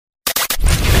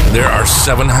There are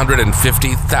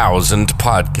 750,000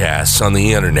 podcasts on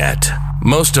the internet.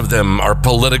 Most of them are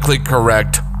politically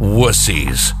correct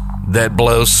wussies that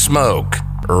blow smoke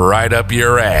right up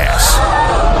your ass.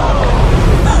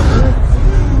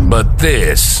 But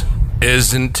this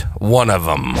isn't one of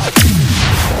them.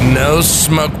 No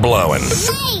smoke blowing.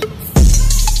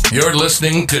 You're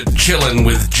listening to Chillin'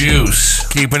 with Juice,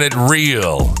 keeping it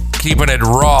real, keeping it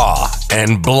raw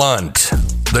and blunt.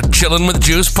 The Chillin' with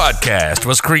Juice podcast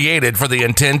was created for the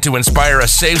intent to inspire a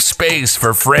safe space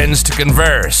for friends to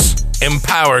converse,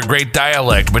 empower great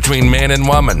dialect between man and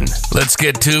woman. Let's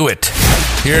get to it.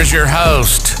 Here's your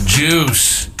host,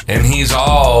 Juice, and he's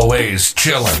always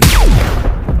chillin'.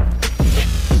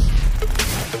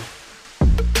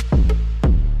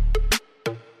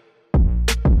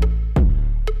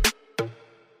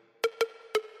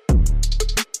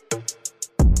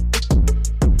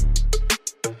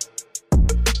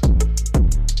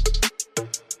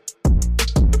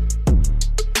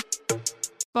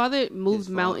 Father moved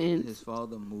mountains. His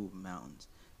father moved mountains.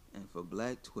 And for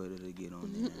Black Twitter to get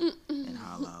on there and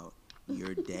holler out,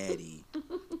 your daddy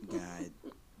got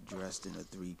dressed in a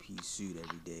three-piece suit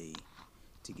every day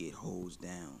to get hosed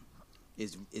down.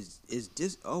 It's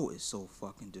so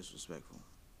fucking disrespectful.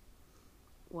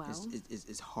 Wow.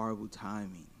 It's horrible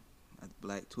timing.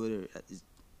 Black Twitter is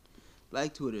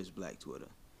Black Twitter.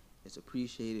 It's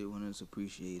appreciated when it's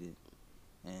appreciated,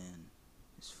 and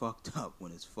it's fucked up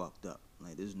when it's fucked up.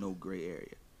 Like, there's no gray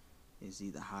area. It's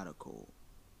either hot or cold.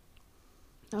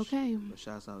 Okay. But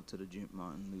shouts out to the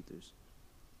Martin Luthers.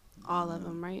 All of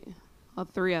them, right? All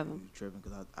three of them. I'm tripping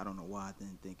because I don't know why I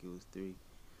didn't think it was three.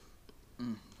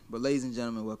 But ladies and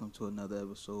gentlemen, welcome to another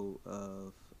episode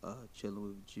of Chillin'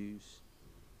 with Juice.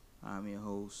 I'm your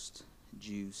host,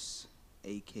 Juice,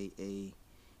 a.k.a.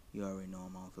 You already know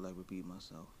him. I don't feel like repeating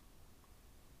myself.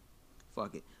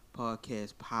 Fuck it.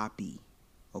 Podcast Poppy.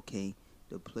 Okay?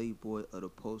 The Playboy of the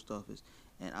post office.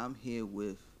 And I'm here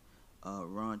with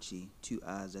Raunchy, 2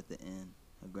 eyes at the end.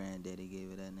 Her granddaddy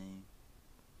gave her that name.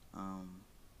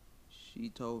 She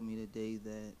told me today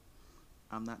that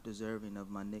I'm not deserving of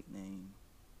my nickname,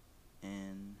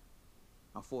 and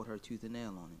I fought her tooth and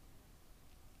nail on it.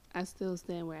 I still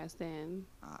stand where I stand.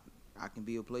 I can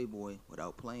be a playboy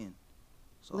without playing.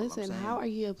 Listen, how are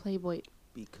you a playboy?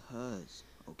 Because,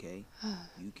 okay,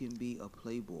 you can be a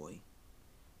playboy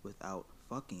without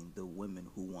fucking the women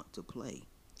who want to play.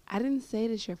 I didn't say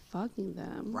that you're fucking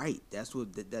them. Right. That's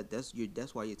what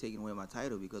that's why you're taking away my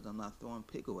title, because I'm not throwing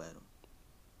pickle at them.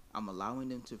 I'm allowing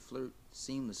them to flirt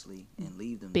seamlessly and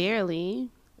leave them. Barely.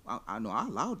 I know I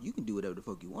allowed. You can do whatever the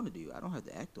fuck you want to do. I don't have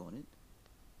to act on it.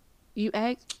 You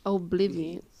act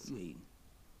oblivious. You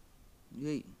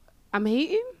hating. I'm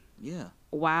hating? Yeah.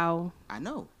 Wow. I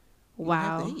know. You wow.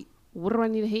 don't have to hate. What do I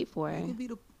need to hate for?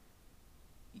 You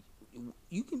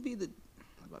can be the.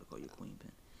 I'm about to call you Queen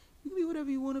Pen. You can be whatever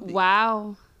you want to be.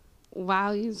 Wow.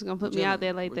 Wow, you just gonna put me out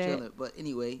there like that. Chilling. But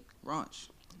anyway, Raunch,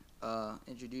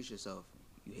 introduce yourself,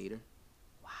 you hater.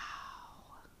 Wow.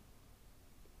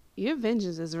 Your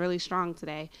vengeance is really strong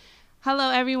today. Hello,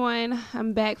 everyone.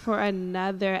 I'm back for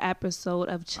another episode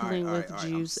of Chilling with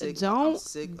Juice. Don't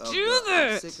do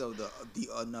that. I'm sick of the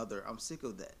another. I'm sick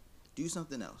of that. Do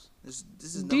something else. This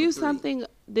is number do 3. something.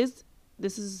 This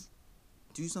is.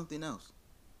 Do something else.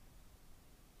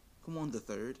 Come on, the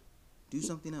third. Do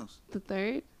something else. The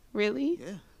third? Really?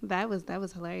 Yeah. That was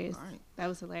hilarious. All right. That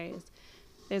was hilarious.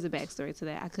 There's a backstory to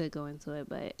that. I could go into it,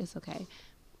 but it's okay.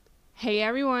 Hey,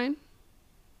 everyone.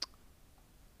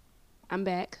 I'm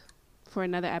back for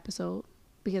another episode,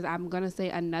 because I'm going to say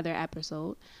another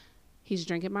episode. He's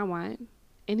drinking my wine,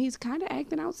 and he's kind of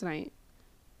acting out tonight.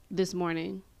 This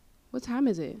morning. What time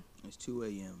is it? It's 2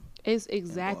 a.m. It's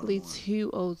exactly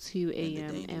 2:02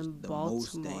 a.m. in Baltimore.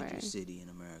 The most dangerous city in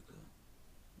America.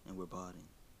 And we're partying.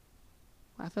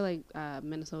 I feel like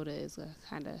Minnesota is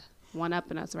kind of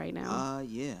one-upping us right now.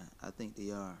 Yeah, I think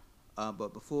they are.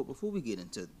 But before we get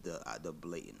into the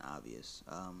blatant obvious,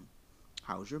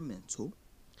 how's your mental?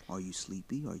 Are you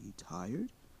sleepy? Are you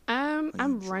tired?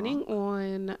 I'm running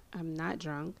on. I'm not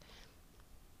drunk.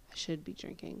 I should be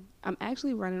drinking. I'm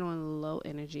actually running on low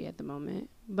energy at the moment,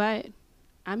 but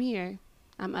I'm here.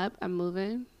 I'm up. I'm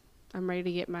moving. I'm ready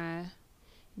to get my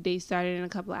day started in a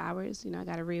couple of hours. You know, I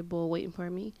got a Red Bull waiting for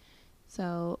me.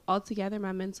 So altogether,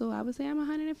 my mental, I would say I'm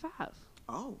 105.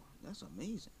 Oh, that's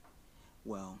amazing.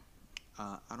 Well,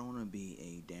 I don't want to be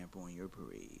a damper on your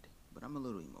parade, but I'm a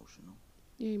little emotional.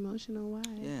 You're emotional? Why?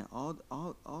 Yeah,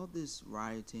 all this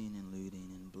rioting and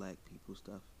looting and black people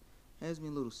stuff has me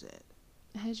a little sad.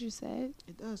 Has you sad?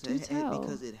 It does. Do tell.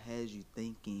 Because it has you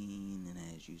thinking and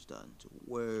has you starting to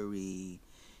worry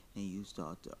and you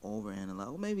start to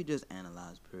overanalyze, or maybe just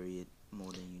analyze, period,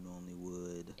 more than you normally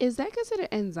would. Is that considered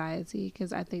anxiety?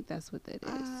 Because I think that's what that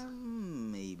is.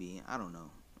 Maybe. I don't know.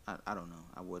 I don't know.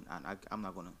 I wouldn't. I'm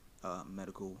not gonna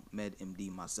med MD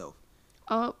myself.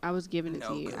 Oh, I was giving it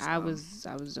to you. 'Cause, I was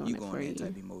doing you it go for on you. that type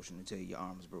of emotion until your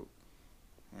arm's broke,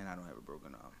 and I don't have a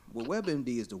broken arm. Well,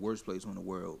 WebMD is the worst place in the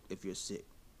world if you're sick.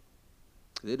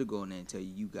 It'll go in there and tell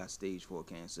you got stage 4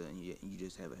 cancer and you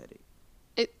just have a headache.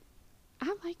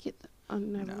 I like it. Oh,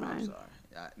 never mind. I'm sorry.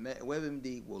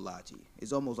 WebMD will lie to you.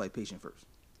 It's almost like patient first.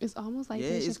 It's almost like Yeah,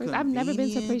 patient it's first. I've never been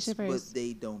to convenience, patient first. but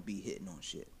they don't be hitting on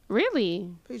shit.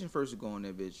 Really? Patient first will go in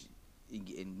there, bitch,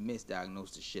 and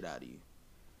misdiagnose the shit out of you.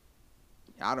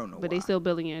 I don't know But why. they still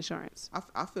billing your insurance.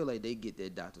 I feel like they get their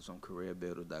doctors on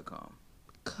careerbuilder.com.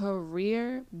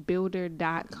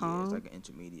 Careerbuilder.com. Yeah, it's like an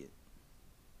intermediate.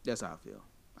 That's how I feel.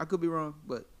 I could be wrong,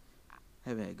 but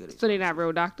haven't had good So they're experiences. not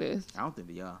real doctors. I don't think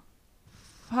they are.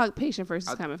 Fuck, patient first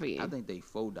is coming for you. I think they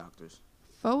faux doctors.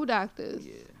 Faux doctors.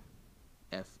 Yeah.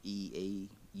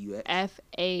 FEAUX.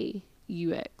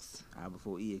 FAUX. I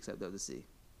before E except after C.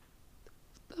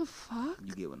 The fuck?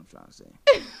 You get what I'm trying to say.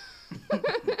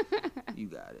 You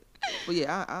got it. But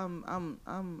yeah,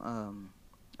 I'm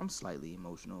slightly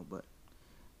emotional, but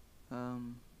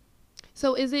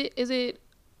So is it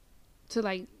to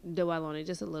like dwell on it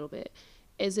just a little bit?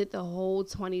 Is it the whole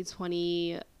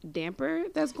 2020 damper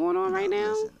that's going on right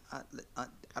now? Listen, I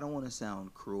don't want to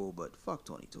sound cruel, but fuck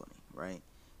 2020, right?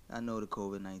 I know the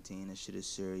COVID-19 and shit is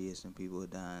serious and people are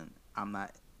dying. I'm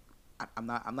not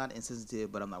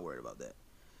insensitive, but I'm not worried about that.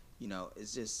 You know,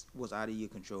 it's just what's out of your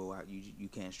control. You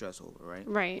can't stress over, right?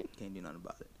 Right. Can't do nothing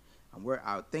about it. I'm worried.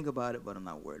 I think about it, but I'm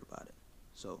not worried about it.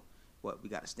 So, what, we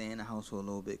got to stay in the house for a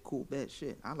little bit. Cool, bad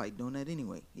shit. I like doing that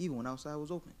anyway, even when outside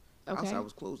was open. Okay. Outside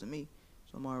was closed to me,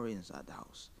 so I'm already inside the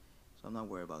house. So I'm not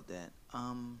worried about that.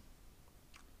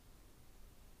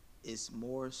 It's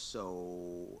more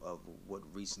so of what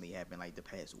recently happened, like the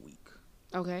past week.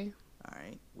 Okay. All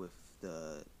right, with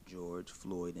the George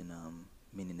Floyd in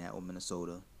Minneapolis,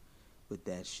 Minnesota, with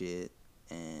that shit,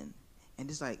 and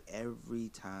it's like every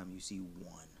time you see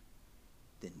one,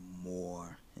 then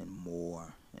more and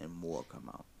more and more come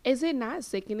out. Is it not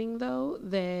sickening though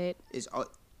that It's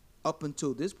up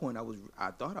until this point,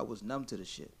 I thought I was numb to the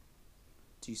shit.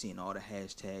 To you seeing all the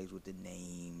hashtags with the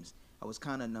names, I was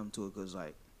kind of numb to it because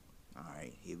like, all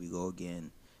right, here we go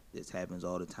again. This happens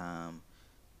all the time.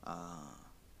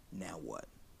 Now what?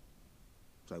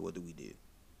 It's like, what do we do?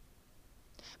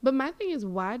 But my thing is,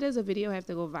 why does a video have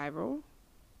to go viral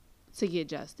to get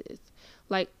justice?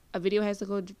 Like, a video has to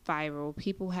go viral.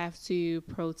 People have to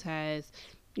protest.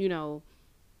 You know,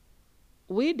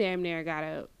 we damn near got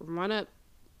to run up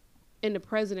in the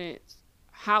president's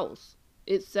house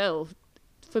itself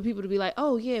for people to be like,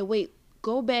 oh, yeah, wait,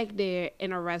 go back there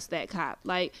and arrest that cop.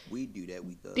 Like, We do that.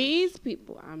 We thugs. these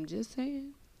people, I'm just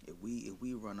saying. If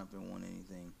we run up and want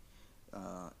anything,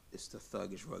 it's the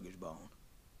thuggish, ruggish bone.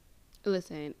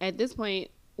 Listen, at this point,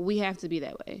 we have to be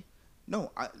that way.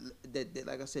 No,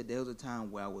 like I said, there was a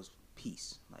time where I was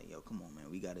peace. Like, yo, come on, man,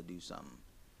 we got to do something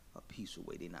a peaceful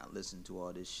way. They not listen to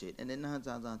all this shit. And then 9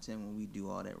 times out of 10, when we do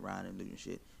all that rioting and looting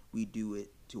shit, we do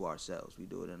it to ourselves. We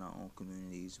do it in our own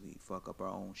communities. We fuck up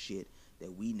our own shit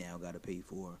that we now got to pay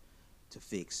for to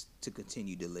fix, to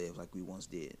continue to live like we once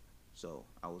did. So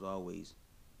I was always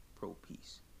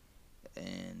pro-peace.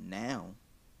 And now,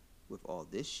 with all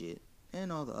this shit, and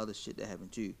all the other shit that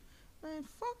happened too, man,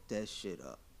 fuck that shit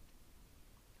up.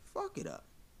 Fuck it up.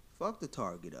 Fuck the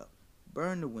Target up.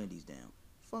 Burn the Wendy's down.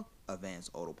 Fuck Advanced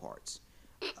Auto Parts.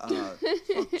 Fuck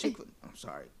Chick-fil-A. I'm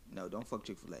sorry. No, don't fuck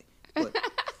Chick-fil-A. But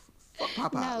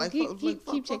fuck Popeye. No, keep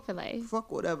fuck Chick-fil-A.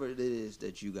 Fuck whatever it is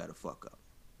that you gotta fuck up.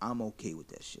 I'm okay with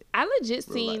that shit. I legit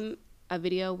Real seen life. a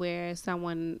video where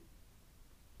someone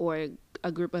or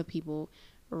a group of people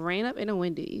ran up in a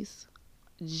Wendy's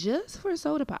just for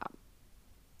soda pop.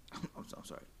 I'm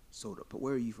sorry. Soda. But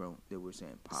where are you from? That we're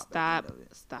saying pop. Stop. At the end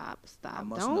of it? Stop. I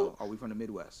must Don't. know. Are we from the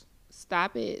Midwest?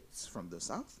 Stop it. It's from the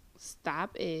South?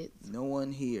 Stop it. No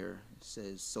one here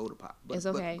says soda pop. But, It's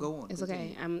okay. But go on. It's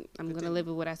continue. okay. I'm gonna Continue. live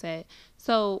with what I said.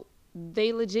 So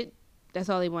they legit. That's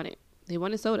all they wanted. They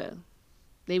wanted soda.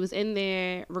 They was in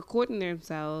there recording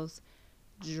themselves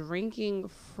drinking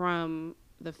from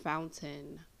the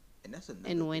fountain. And that's another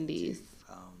in thing, Wendy's. too.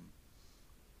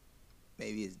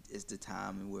 Maybe it's the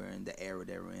time and we're in the era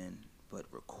that we're in, but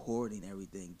recording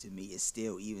everything to me is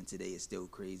still, even today, it's still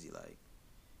crazy. Like,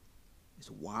 it's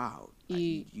wild. Like,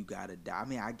 you gotta die. I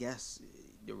mean, I guess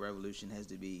the revolution has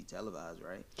to be televised,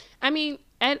 right? I mean,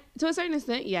 to a certain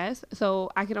extent, yes. So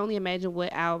I can only imagine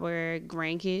what our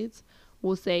grandkids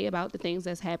will say about the things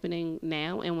that's happening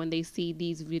now, and when they see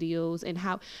these videos, and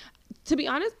how, to be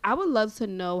honest, I would love to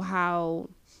know how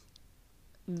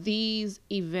these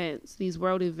events, these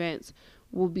world events,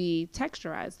 will be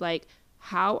texturized. Like,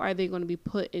 how are they going to be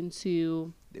put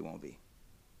into They won't be.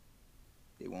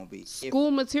 They won't be.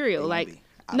 school material? Like,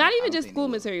 not even just school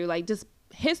material, like just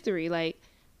history. Like,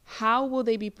 how will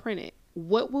they be printed?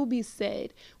 What will be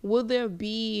said? Will there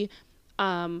be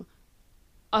a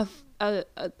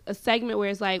segment where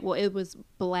it's like, well, it was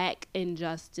Black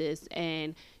injustice,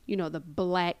 and you know, the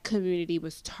Black community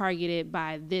was targeted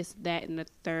by this, that, and the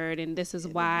third, and this is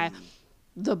why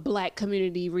the Black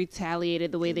community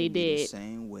retaliated the way they did. The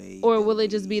same way. Or will it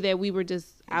just be that we were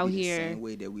just out here? The same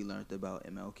way that we learned about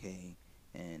MLK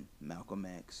and Malcolm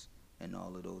X and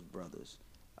all of those brothers.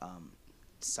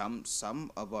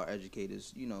 Some of our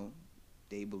educators, you know,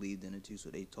 they believed in it too, so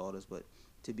they taught us. But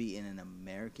to be in an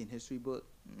American history book,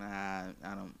 I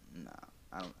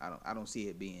don't see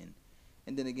it being.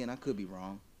 And then again, I could be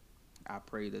wrong. I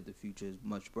pray that the future is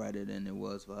much brighter than it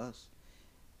was for us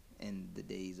in the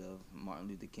days of Martin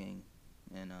Luther King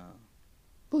and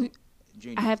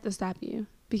Jr. I have to stop you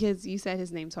because you said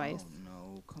his name twice. Oh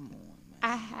no, come on, man.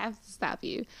 I have to stop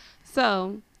you.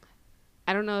 So,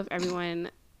 I don't know if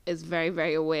everyone is very,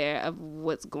 very aware of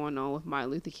what's going on with Martin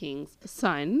Luther King's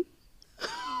son.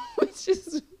 Which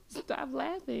is, stop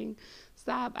laughing.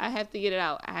 Stop. I have to get it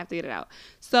out.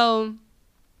 So,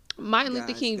 Martin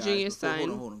Luther King Jr.'s son.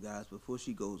 Hold on, guys. Before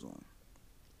she goes on,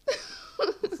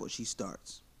 before she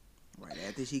starts, right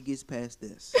after she gets past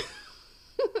this,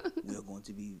 we're going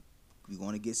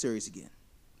to get serious again.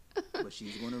 But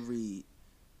she's going to read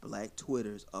Black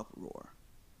Twitter's uproar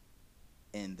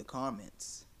in the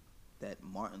comments that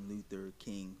Martin Luther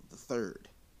King III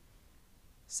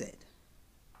said.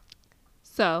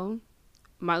 So,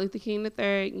 Martin Luther King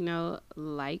III, you know,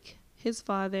 like his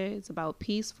father, it's about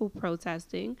peaceful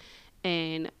protesting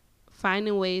and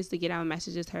finding ways to get our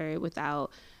messages heard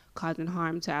without causing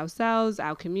harm to ourselves,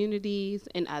 our communities,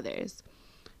 and others.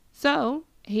 So,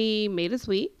 he made a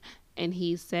tweet and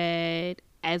he said,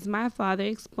 as my father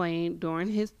explained during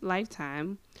his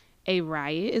lifetime, a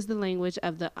riot is the language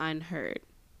of the unheard.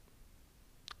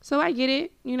 So I get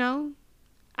it, you know.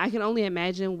 I can only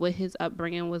imagine what his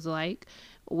upbringing was like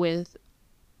with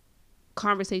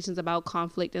conversations about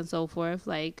conflict and so forth.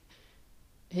 Like,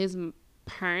 his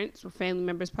parents or family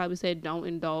members probably said, don't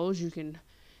indulge. You can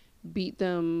beat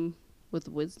them with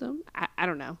wisdom. I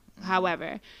don't know.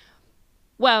 However,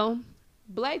 well,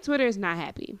 Black Twitter is not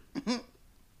happy.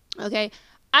 Okay?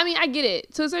 I mean, I get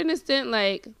it. To a certain extent,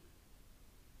 like,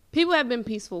 people have been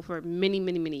peaceful for many,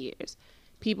 many, many years.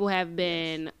 People have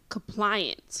been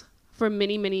compliant for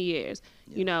many, many years.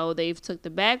 Yeah. You know, they've took the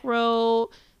back road.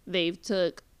 They've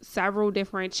took several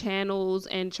different channels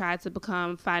and tried to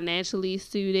become financially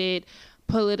suited,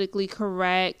 politically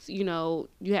correct. You know,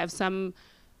 you have some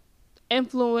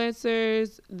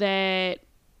influencers that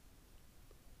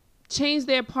change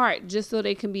their part just so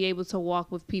they can be able to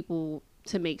walk with people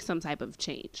to make some type of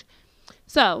change.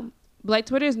 So, Black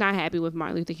Twitter is not happy with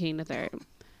Martin Luther King III.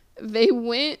 They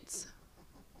went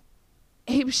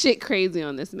ape shit crazy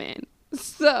on this man.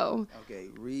 So, okay,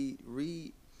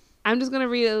 read. I'm just gonna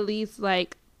read at least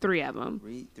like 3 of them.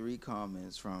 Read 3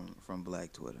 comments from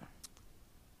Black Twitter.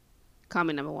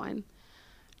 Comment number 1: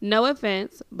 no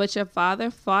offense, but your father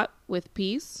fought with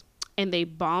peace, and they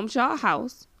bombed y'all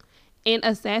house and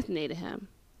assassinated him.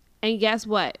 And guess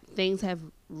what? Things have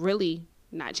really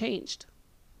not changed.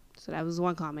 So that was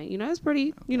one comment. You know, that's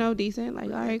pretty, you know, decent. Like,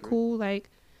 all right, cool. Like,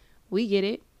 we get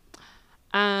it.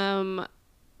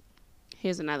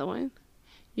 Here's another one.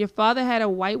 Your father had a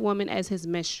white woman as his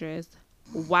mistress.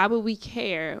 Why would we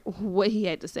care what he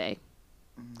had to say?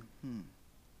 Mm-hmm.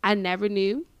 I never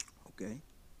knew. Okay.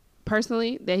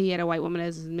 Personally, that he had a white woman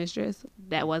as his mistress.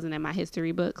 That wasn't in my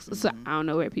history books. Mm-hmm. So I don't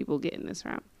know where people getting this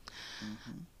from.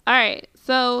 Mm-hmm. All right.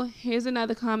 So here's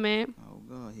another comment. Oh,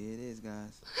 God. Here it is,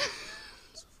 guys.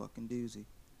 It's a fucking doozy.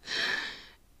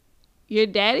 Your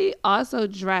daddy also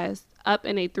dressed up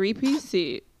in a 3-piece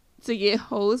suit to get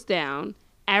hosed down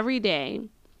every day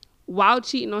while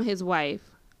cheating on his wife.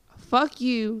 Fuck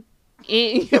you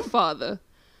and your father.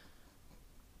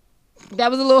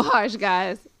 That was a little harsh,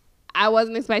 guys. I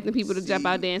wasn't expecting people to jump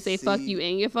out there and say, fuck you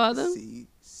and your father.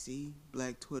 See,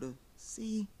 Black Twitter.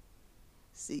 See,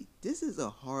 this is a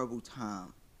horrible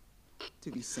time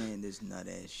to be saying this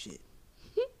nut-ass shit.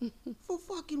 For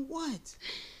fucking what?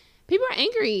 People are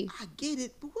angry. I get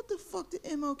it, but what the fuck did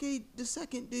MLK the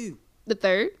second do? The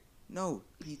third? No,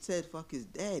 he said fuck his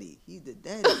daddy. He's the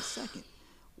daddy the second.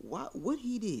 What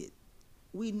he did?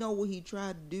 We know what he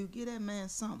tried to do. Get that man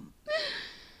something.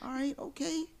 All right,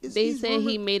 okay. They said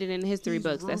he made it in history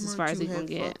books. That's as far as he's gonna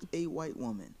get. A white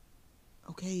woman.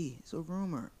 Okay, it's a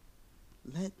rumor.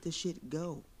 Let the shit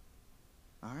go.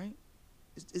 All right,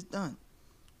 it's done.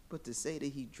 But to say that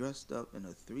he dressed up in a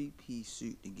 3-piece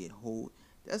suit to get hold,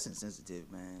 that's insensitive,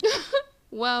 man.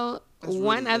 Well,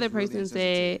 one other person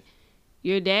said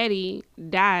your daddy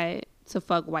died to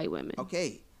fuck white women.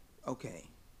 Okay,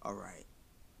 all right.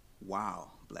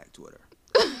 Wow, Black Twitter.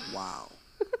 Wow.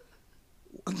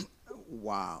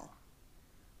 Wow.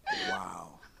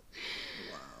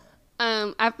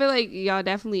 I feel like y'all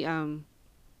definitely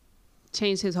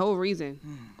changed his whole reason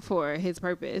for his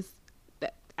purpose.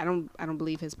 I don't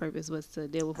believe his purpose was to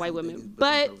deal with white women,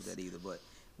 but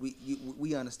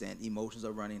we understand emotions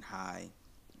are running high,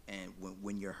 and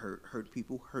when you're hurt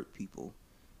people,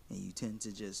 and you tend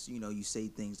to just you say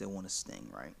things that want to sting,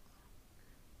 right?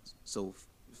 So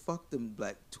fuck them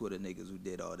Black Twitter niggas who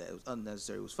did all that. It was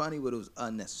unnecessary. It was funny, but it was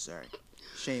unnecessary.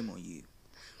 Shame on you.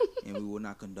 And we will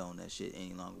not condone that shit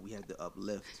any longer. We have to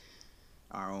uplift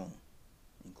our own,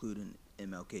 including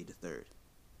MLK III.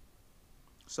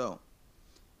 So,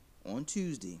 on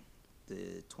Tuesday,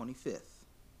 the 25th,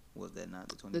 was that not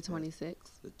the 25th? The 26th.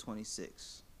 The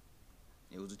 26th.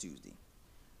 It was a Tuesday.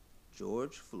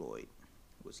 George Floyd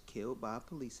was killed by a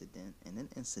police in an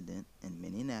incident in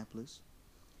Minneapolis.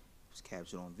 It was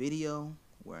captured on video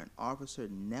where an officer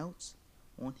knelt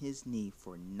on his knee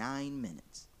for 9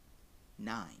 minutes.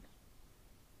 9.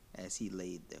 As he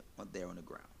laid there on the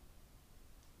ground.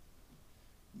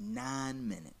 9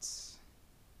 minutes.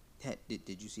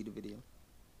 Did you see the video?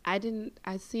 I didn't.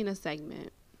 I seen a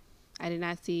segment. I did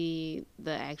not see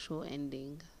the actual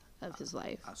ending of his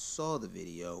life. I saw the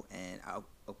video, and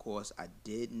of course, I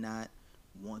did not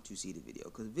want to see the video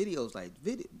because videos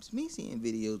me seeing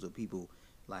videos of people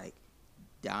like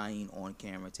dying on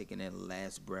camera, taking their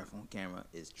last breath on camera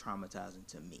is traumatizing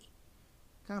to me.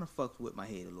 Kind of fucks with my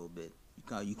head a little bit.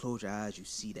 You close your eyes, you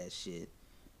see that shit.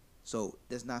 So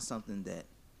that's not something that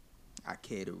I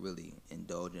care to really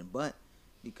indulge in. But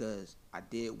because I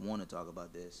did want to talk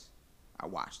about this, I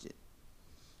watched it.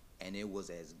 And it was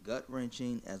as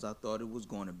gut-wrenching as I thought it was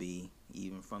going to be.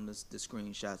 Even from the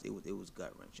screenshots, it was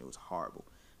gut-wrenching. It was horrible.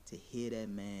 To hear that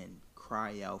man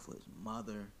cry out for his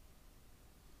mother,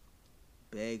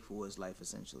 beg for his life,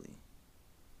 essentially.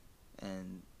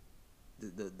 And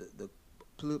the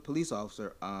police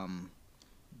officer,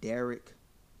 Derek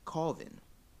Colvin,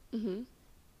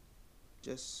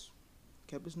 just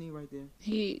kept his knee right there.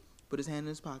 He put his hand in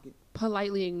his pocket.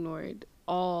 Politely ignored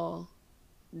all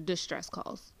distress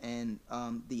calls. And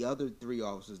the other 3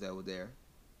 officers that were there,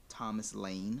 Thomas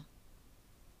Lane,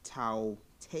 Tao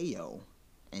Teo,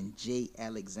 and Jay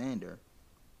Alexander,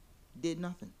 did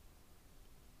nothing.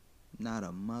 Not a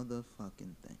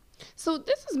motherfucking thing. So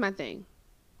this is my thing,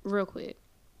 real quick.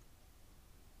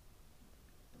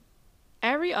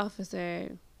 Every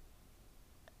officer,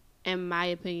 in my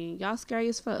opinion, y'all scary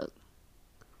as fuck.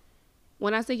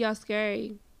 When I say y'all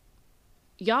scary,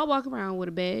 y'all walk around with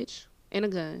a badge and a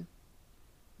gun.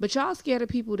 But y'all scared of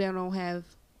people that don't have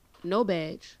no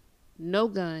badge, no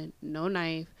gun, no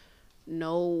knife,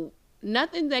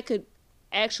 nothing that could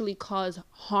actually cause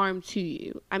harm to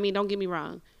you. I mean, don't get me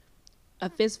wrong. A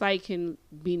fist fight can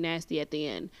be nasty at the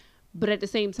end. But at the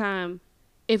same time,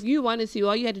 if you wanted to,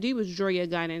 all you had to do was draw your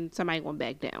gun and somebody gonna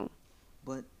back down.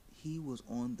 But he was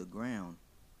on the ground,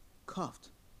 cuffed.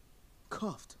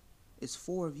 It's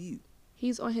 4 of you.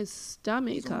 He's on his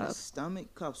stomach He's cuff. on his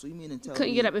stomach cuff. So you mean to tell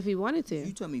Couldn't me, get up if he wanted to.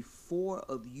 You tell me 4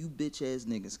 of you bitch ass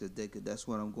niggas, because that's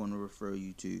what I'm going to refer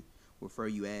you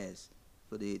as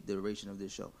for the duration of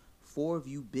this show. 4 of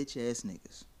you bitch ass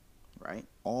niggas, right?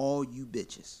 All you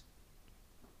bitches.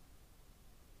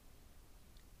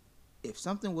 If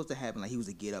something was to happen, like he was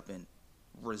to get up and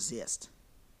resist,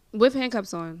 with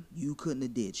handcuffs on, you couldn't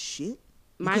have did shit.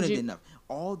 You couldn't have did nothing.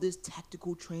 All this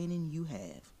tactical training you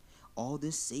have, all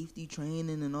this safety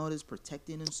training and all this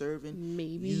protecting and serving.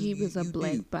 Maybe he was a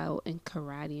black belt in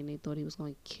karate and they thought he was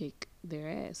going to kick their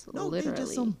ass. No, literally. they're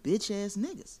just some bitch ass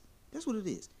niggas. That's what it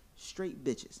is. Straight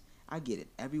bitches. I get it.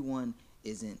 Everyone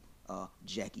isn't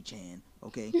Jackie Chan,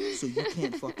 okay? So you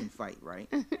can't fucking fight, right?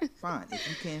 Fine. If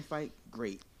you can't fight,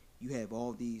 great. You have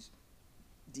all these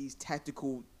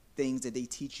tactical things that they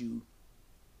teach you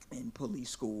in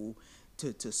police school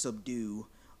to subdue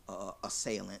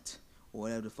assailant or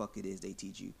whatever the fuck it is they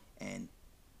teach you, and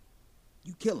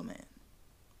you kill a man.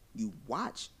 You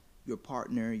watch your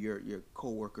partner, your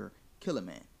coworker kill a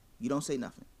man. You don't say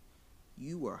nothing.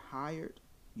 You were hired,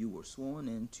 you were sworn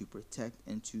in to protect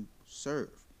and to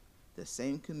serve the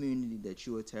same community that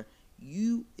you are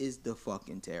You is the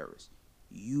fucking terrorist.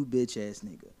 You bitch ass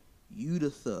nigga. You the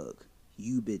thug.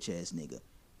 You bitch ass nigga.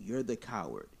 You're the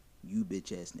coward. You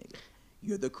bitch ass nigga.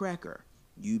 You're the cracker.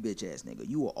 You bitch ass nigga.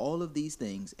 You are all of these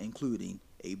things, including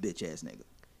a bitch ass nigga.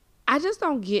 I just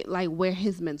don't get like where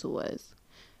his mental was.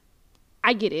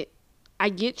 I get it. I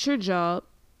get your job.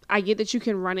 I get that you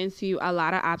can run into a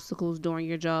lot of obstacles during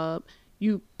your job.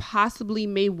 You possibly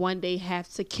may one day have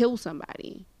to kill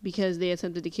somebody because they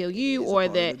attempted to kill you, or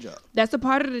that's a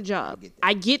part of the job.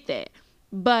 I get that.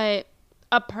 But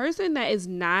a person that is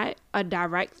not a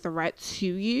direct threat to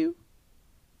you,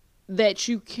 that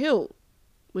you killed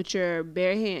with your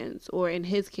bare hands, or in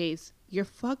his case, your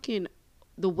fucking,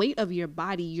 the weight of your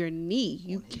body, your knee,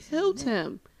 you killed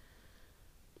him.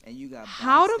 And you got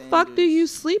how the fuck do you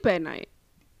sleep at night?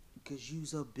 Because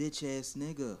you's a bitch ass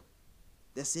nigga.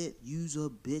 That's it. You's a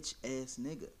bitch ass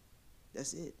nigga.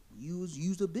 That's it.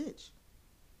 You's a bitch.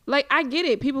 Like, I get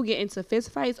it. People get into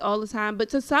fist fights all the time, but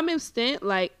to some extent,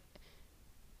 like,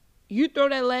 you throw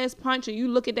that last punch and you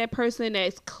look at that person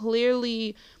that's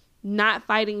clearly not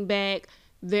fighting back.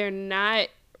 They're not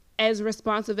as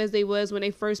responsive as they was when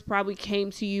they first probably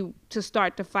came to you to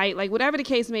start the fight. Like, whatever the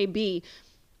case may be,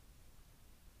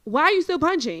 why are you still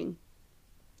punching?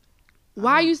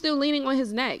 Why are you still leaning on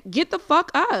his neck? Get the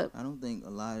fuck up. I don't think a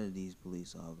lot of these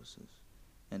police officers,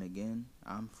 and again,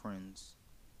 I'm friends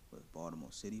with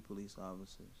Baltimore City police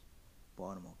officers,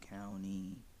 Baltimore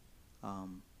County,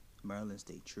 Maryland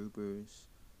State Troopers,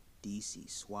 DC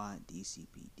SWAT,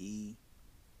 DCPD.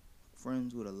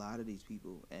 Friends with a lot of these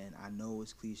people, and I know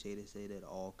it's cliche to say that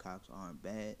all cops aren't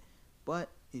bad, but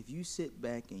if you sit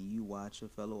back and you watch a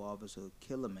fellow officer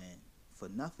kill a man for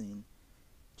nothing,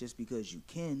 just because you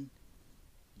can,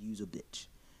 use a bitch.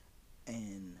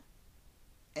 And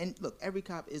look, every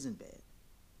cop isn't bad.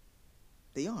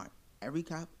 They aren't. Every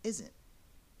cop isn't.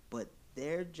 But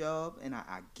their job, and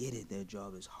I get it, their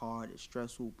job is hard, it's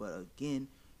stressful, but again,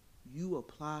 you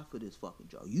apply for this fucking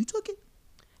job. You took it.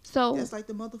 So that's like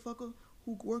the motherfucker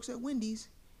who works at Wendy's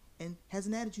and has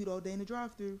an attitude all day in the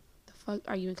drive-thru. The fuck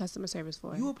are you in customer service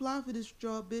for? You apply for this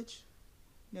job, bitch.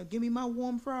 Now give me my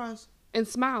warm fries. And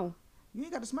smile. You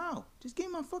ain't got to smile. Just give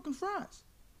me my fucking fries.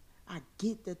 I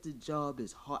get that the job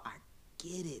is hard. I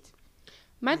get it.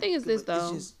 My thing is this,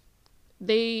 though.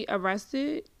 They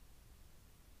arrested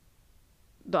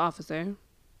the officer.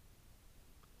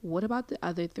 What about the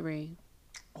other three?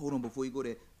 Hold on, before you go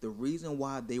there. The reason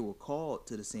why they were called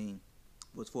to the scene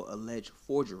was for alleged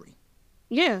forgery.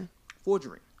 Yeah.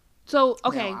 Forgery. So,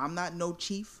 okay. Now, I'm not no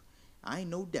chief. I ain't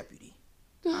no deputy.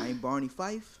 I ain't Barney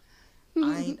Fife.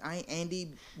 I ain't Andy,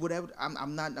 whatever.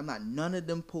 I'm not none of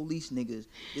them police niggas.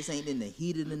 This ain't in the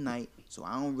heat of the night, so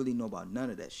I don't really know about none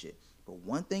of that shit. But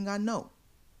one thing I know,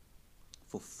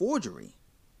 for forgery,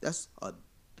 that's a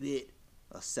bit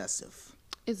excessive.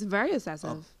 It's very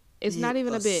excessive. It's not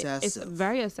even a bit. It's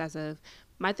very excessive.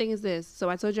 My thing is this. So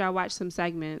I told you I watched some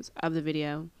segments of the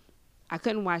video. I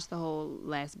couldn't watch the whole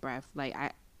last breath. Like,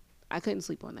 I couldn't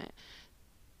sleep on that.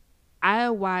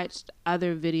 I watched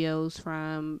other videos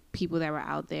from people that were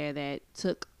out there that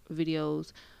took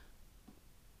videos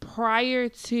prior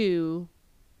to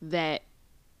that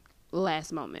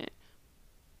last moment.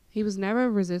 He was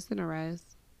never resisting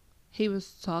arrest. He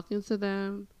was talking to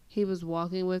them. He was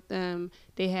walking with them.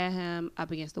 They had him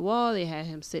up against the wall. They had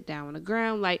him sit down on the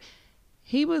ground. Like,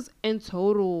 he was in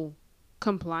total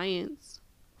compliance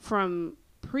from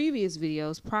previous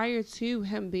videos prior to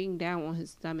him being down on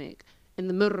his stomach in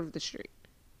the middle of the street,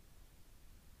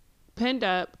 pinned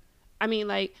up. I mean,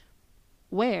 like,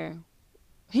 where?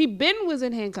 He was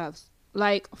in handcuffs,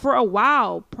 like, for a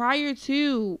while prior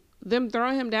to them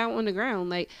throwing him down on the ground.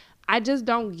 Like, I just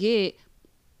don't get,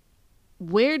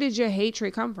 where did your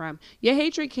hatred come from? Your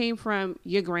hatred came from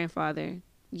your grandfather.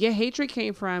 Your hatred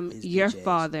came from your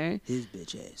father. His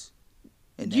bitch ass.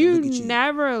 And you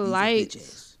never liked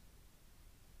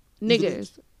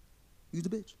niggers. You the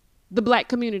bitch. The black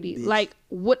community. Bitch. Like,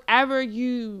 whatever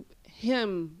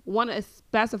him want to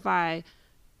specify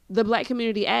the black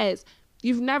community as,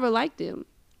 you've never liked them.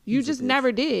 You just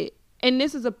never did. And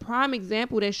this is a prime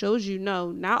example that shows you,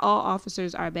 no, not all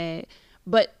officers are bad.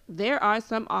 But there are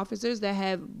some officers that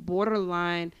have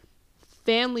borderline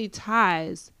family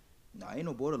ties. No, ain't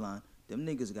no borderline. Them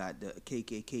niggas got the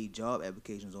KKK job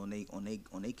applications on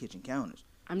they kitchen counters.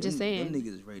 I'm just saying. Them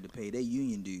niggas is ready to pay their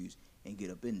union dues and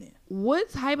get up in there. What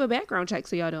type of background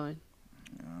checks are y'all doing?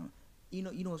 You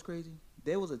know what's crazy?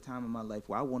 There was a time in my life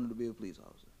where I wanted to be a police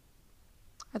officer.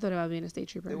 I thought about being a state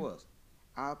trooper. There was.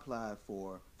 I applied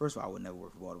for, first of all, I would never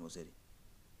work for Baltimore City.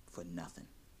 For nothing.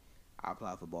 I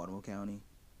applied for Baltimore County,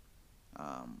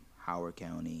 Howard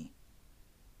County,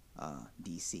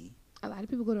 DC. A lot of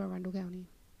people go to Arundel County.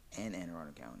 And Anne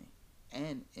Arundel County.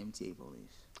 And MTA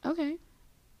Police. Okay.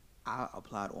 I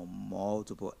applied on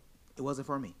multiple. It wasn't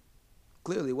for me.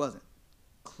 Clearly, it wasn't.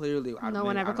 Clearly, No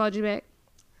one ever called you back?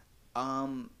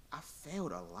 I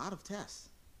failed a lot of tests.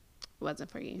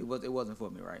 Wasn't for you. It wasn't for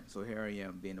me, right? So here I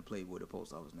am being a playboy at the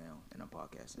post office now, and I'm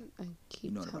podcasting. I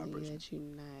keep telling you that you're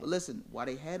not. But listen, while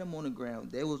they had him on the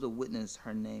ground, there was a witness.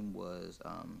 Her name was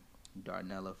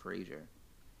Darnella Frazier,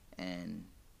 and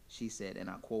she said, and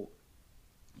I quote,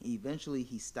 "Eventually,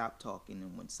 he stopped talking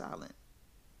and went silent.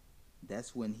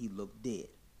 That's when he looked dead.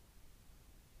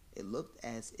 It looked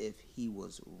as if he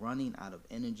was running out of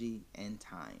energy and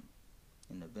time,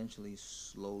 and eventually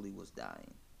slowly was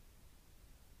dying."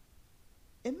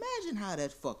 Imagine how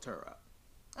that fucked her up.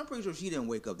 I'm pretty sure she didn't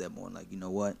wake up that morning like, you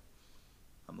know what?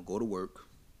 I'm going to go to work.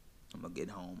 I'm going to get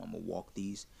home. I'm going to walk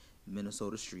these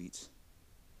Minnesota streets,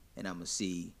 and I'm going to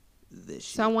see this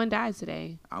shit. Someone died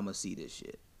today. I'm going to see this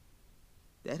shit.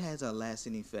 That has a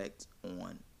lasting effect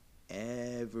on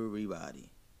everybody.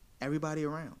 Everybody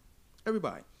around.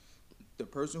 Everybody. The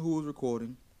person who was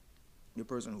recording, the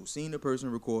person who seen the person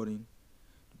recording,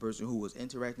 the person who was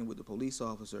interacting with the police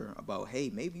officer about,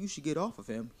 hey, maybe you should get off of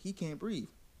him. He can't breathe.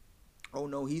 Oh,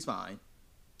 no, he's fine.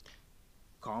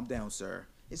 Calm down, sir.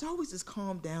 It's always this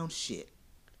calm down shit.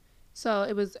 So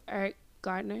it was Eric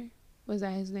Gardner. Was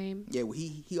that his name? Yeah, well,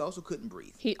 he also couldn't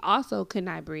breathe. He also could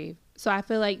not breathe. So I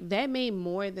feel like that made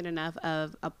more than enough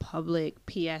of a public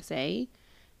PSA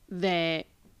that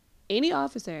any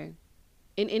officer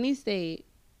in any state,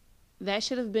 that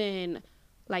should have been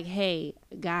like, hey,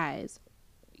 guys,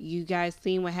 you guys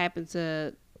seen what happened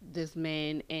to this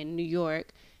man in New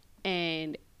York.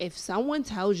 And if someone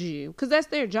tells you, because that's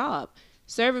their job,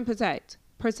 serve and protect,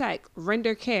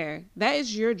 render care. That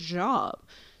is your job.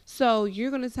 So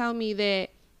you're going to tell me that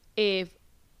if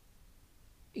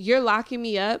you're locking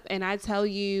me up and I tell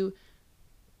you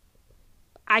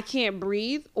I can't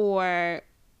breathe or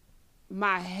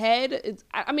my head is,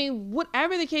 I mean,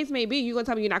 whatever the case may be, you're going to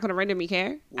tell me you're not going to render me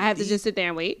care? Well, I have to just sit there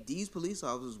and wait? These police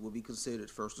officers will be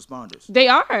considered first responders. They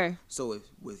are. So if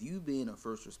with you being a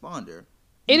first responder,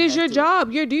 it is your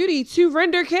job, your duty to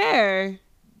render care.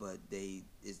 But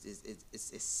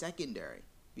it's secondary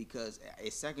because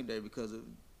of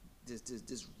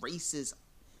this racist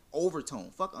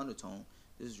overtone. Fuck undertone.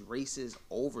 This racist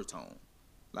overtone.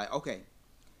 Like, okay,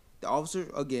 the officer,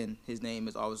 again, his name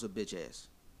is Officer Bitch Ass.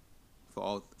 For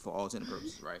all intents and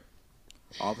purposes, right?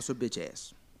 Officer Bitch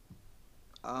Ass.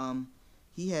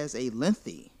 He has a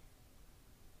lengthy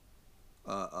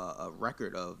a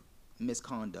record of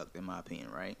misconduct, in my opinion,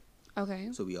 right? Okay.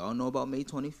 So we all know about May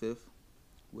 25th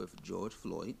with George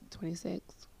Floyd.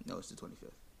 26th. No, it's the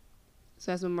 25th.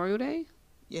 So that's Memorial Day?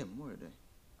 Yeah, Memorial Day.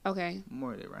 Okay.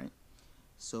 Memorial Day, right?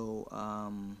 So,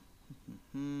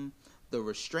 the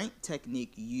restraint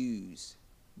technique used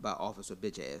by Officer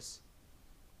Bitch Ass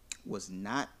was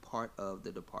not part of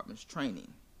the department's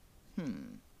training.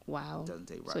 Wow. Doesn't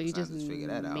take rocket so you just science to figure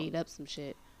that out. made up some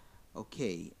shit.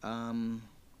 Okay.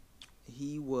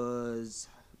 He was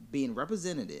being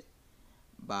represented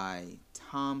by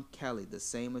Tom Kelly, the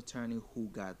same attorney who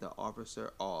got the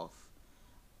officer off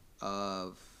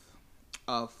of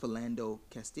Philando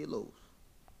Castillo's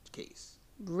case.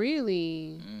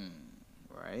 Really?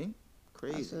 Right?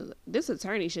 Crazy. This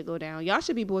attorney should go down. Y'all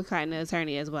should be boycotting the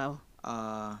attorney as well.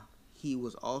 He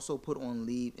was also put on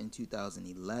leave in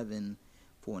 2011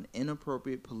 for an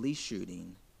inappropriate police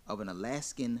shooting of an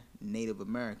Alaskan Native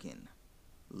American,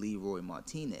 Leroy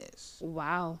Martinez.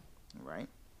 Wow. Right?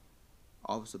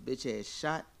 Officer Bitch Ass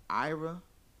shot Ira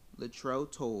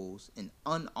Latrell Tolles, an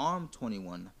unarmed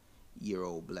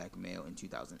 21-year-old black male, in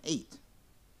 2008.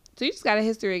 So you just got a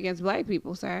history against black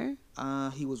people, sir.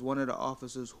 He was one of the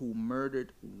officers who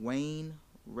murdered Wayne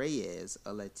Reyes,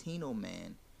 a Latino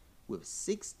man, with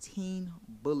 16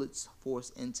 bullets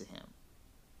forced into him.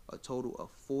 A total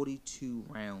of 42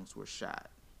 rounds were shot.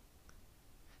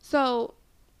 So.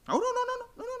 Oh,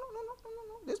 no.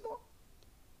 There's more.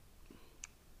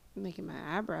 Making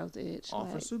my eyebrows itch.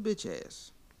 Officer Bitch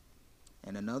Ass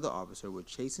and another officer were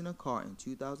chasing a car in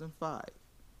 2005,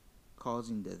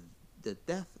 causing the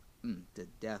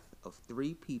death of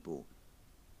 3 people,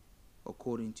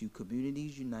 according to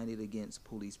Communities United Against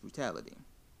Police Brutality.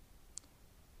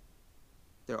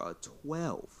 There are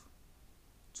 12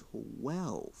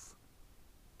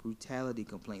 brutality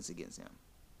complaints against him.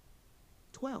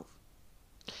 12.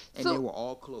 And they were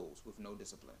all closed with no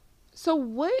discipline. So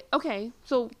what? Okay,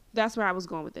 so that's where I was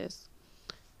going with this.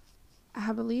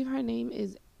 I believe her name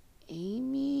is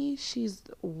Amy. She's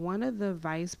one of the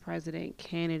vice president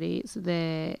candidates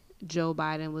that Joe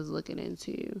Biden was looking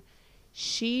into.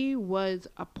 She was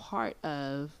a part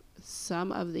of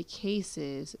some of the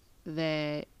cases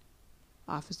that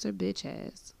Officer Bitch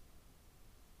Ass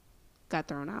got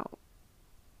thrown out.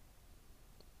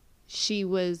 She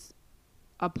was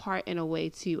a part in a way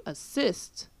to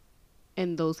assist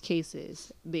in those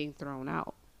cases being thrown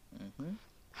out. Mm-hmm.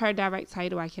 Her direct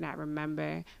title I cannot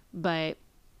remember, but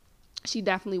she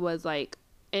definitely was like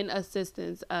in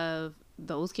assistance of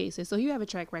those cases. So you have a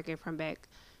track record from back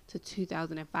to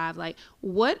 2005. Like,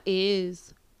 what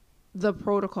is the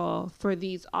protocol for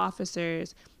these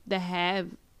officers that have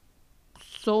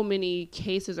so many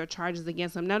cases or charges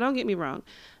against them? Now, don't get me wrong.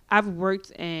 I've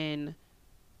worked in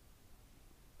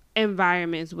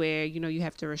environments where, you know, you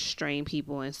have to restrain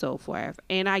people and so forth.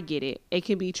 And I get it. It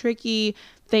can be tricky.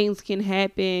 Things can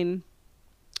happen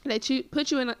that you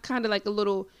put you in a kind of like a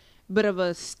little bit of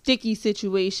a sticky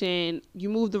situation. You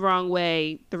move the wrong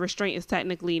way. The restraint is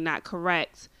technically not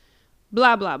correct.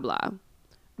 Blah, blah, blah.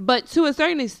 But to a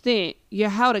certain extent, you're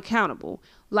held accountable.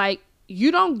 Like,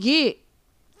 you don't get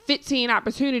 15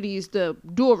 opportunities to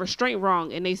do a restraint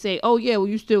wrong and they say, oh yeah, well,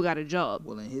 you still got a job.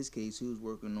 Well, in his case, he was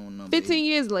working on number 15 8.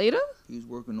 years later? He was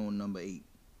working on number 8.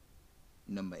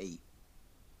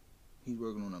 He's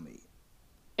working on number 8.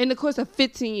 In the course of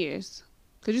 15 years.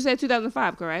 Because you said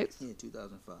 2005, correct? Yeah,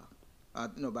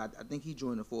 2005. No, but I think he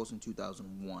joined the force in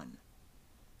 2001.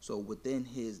 So within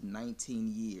his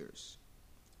 19 years,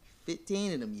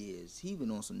 15 of them years, he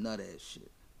been on some nut ass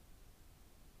shit.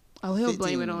 Oh, he'll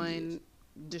blame 15 it of them on years.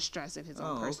 distress in his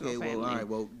own personal family. Well, all right,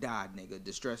 well, die, nigga.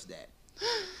 Distress that.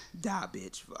 Die,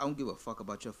 bitch. I don't give a fuck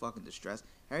about your fucking distress.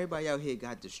 Everybody out here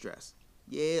got distress.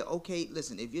 Yeah, okay,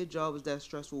 listen, if your job is that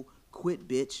stressful, quit,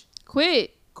 bitch.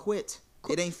 Quit.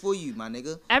 It ain't for you, my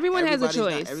nigga. Everyone has a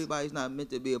choice. Everybody's not meant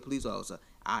to be a police officer,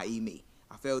 i.e. me.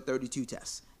 I failed 32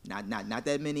 tests. Not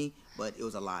that many, but it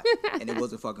was a lot. And it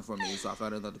wasn't fucking for me, so I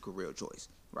found another career choice,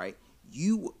 right?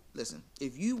 You, listen,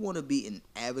 if you want to be an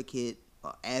advocate,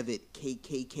 avid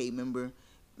KKK member,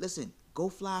 listen, go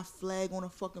fly a flag on a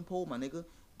fucking pole, my nigga.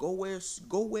 Go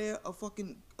wear a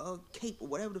fucking cape or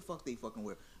whatever the fuck they fucking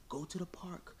wear. Go to the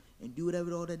park and do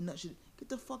whatever all that nut shit. Get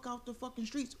the fuck out the fucking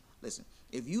streets. Listen,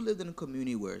 if you lived in a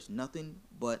community where it's nothing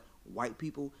but white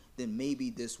people, then maybe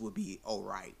this would be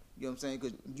alright. You know what I'm saying?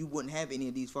 Because you wouldn't have any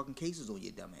of these fucking cases on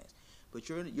your dumb ass. But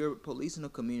you're policing a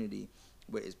community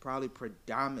where it's probably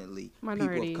predominantly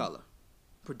minority. people of color.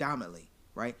 Predominantly,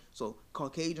 right? So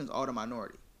Caucasians are the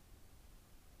minority.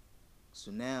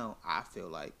 So now I feel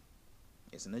like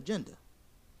it's an agenda.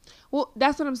 Well,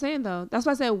 that's what I'm saying, though. That's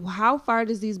why I said, how far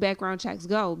does these background checks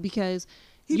go? Because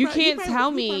you can't tell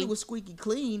me. He probably was squeaky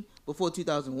clean before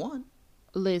 2001.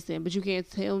 Listen, but you can't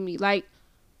tell me. Like,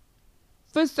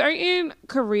 for certain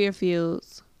career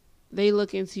fields, they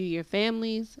look into your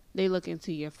families, they look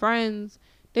into your friends,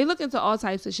 they look into all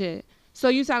types of shit. So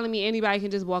you telling me anybody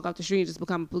can just walk off the street and just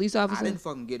become a police officer? I didn't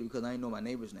fucking get it because I didn't know my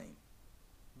neighbor's name.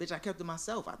 Bitch, I kept it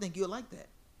myself. I think you'll like that.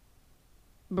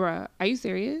 Bruh, are you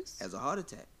serious? As a heart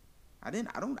attack. I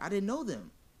didn't know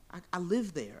them. I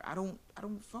live there. I don't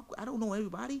know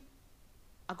everybody.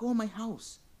 I go in my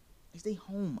house. I stay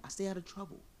home. I stay out of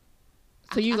trouble.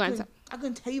 So I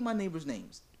couldn't tell you my neighbors'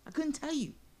 names. I couldn't tell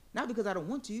you. Not because I don't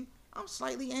want to. I'm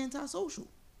slightly antisocial.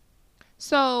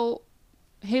 So,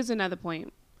 here's another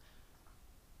point.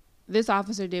 This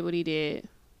officer did what he did.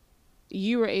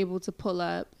 You were able to pull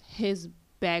up his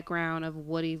background of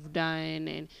what he's done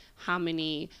and how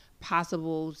many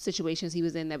possible situations he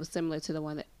was in that was similar to the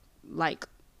one that, like,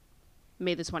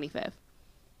 May the 25th.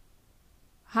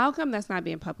 How come that's not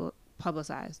being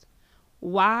publicized?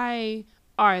 Why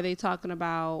are they talking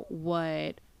about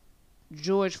what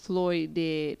George Floyd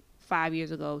did 5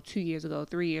 years ago, 2 years ago,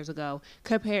 3 years ago,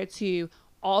 compared to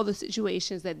all the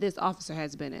situations that this officer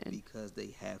has been in? Because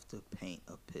they have to paint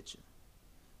a picture.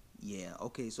 Yeah,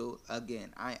 okay, so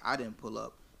again, I didn't pull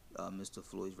up Mr.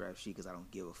 Floyd's rap sheet because I don't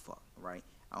give a fuck, right?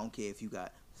 I don't care if you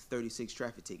got 36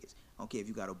 traffic tickets. I don't care if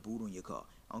you got a boot on your car.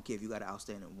 I don't care if you got an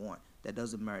outstanding warrant. That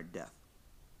doesn't merit death.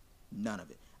 None of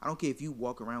it. I don't care if you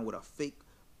walk around with a fake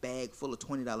bag full of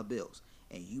 $20 bills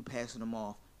and you passing them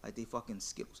off like they fucking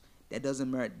Skittles. That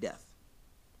doesn't merit death.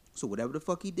 So whatever the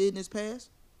fuck he did in his past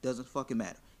doesn't fucking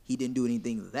matter. He didn't do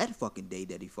anything that fucking day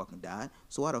that he fucking died.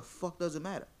 So why the fuck does it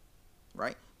matter?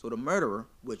 Right? So the murderer,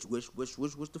 which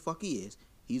the fuck he is,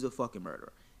 he's a fucking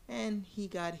murderer. And he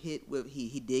got hit with,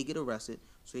 he did get arrested,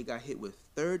 so he got hit with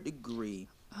 3rd degree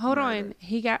Hold murder. on.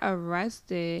 He got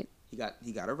arrested He got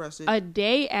arrested. a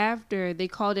day after they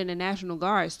called in the National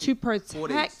Guards to protect 4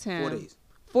 days. him. 4 days.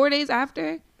 4 days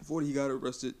after? Before he got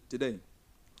arrested today.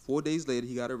 4 days later,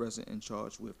 he got arrested and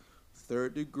charged with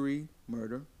 3rd degree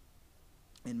murder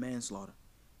and manslaughter.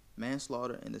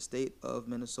 Manslaughter in the state of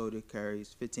Minnesota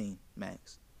carries 15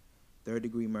 max. 3rd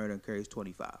degree murder carries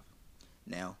 25.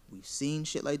 Now, we've seen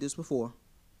shit like this before.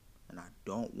 and I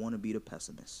don't want to be the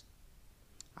pessimist.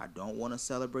 I don't want to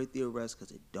celebrate the arrest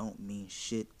because it don't mean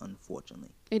shit,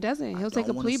 unfortunately. It doesn't. He'll take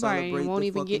a plea bargain and won't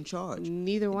even get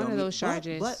neither one of those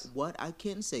charges. But what I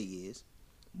can say is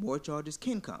more charges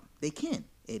can come. They can.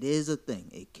 It is a thing.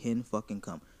 It can fucking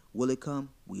come. Will it come?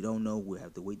 We don't know. We'll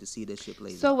have to wait to see that shit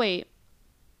plays out. So wait,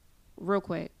 real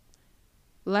quick.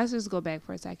 Let's just go back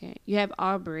for a second. You have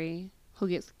Aubrey, who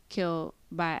gets killed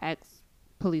by an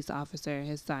ex-police officer,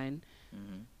 his son.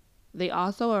 Mm-hmm. They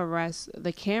also arrest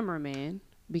the cameraman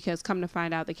because, come to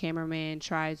find out, the cameraman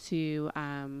tried to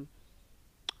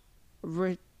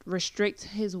restrict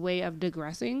his way of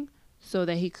digressing so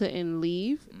that he couldn't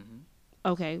leave. Mm-hmm.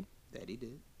 Okay. That he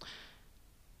did.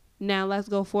 Now let's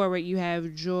go forward. You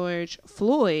have George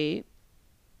Floyd.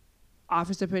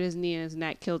 Officer put his knee in his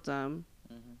neck, killed him.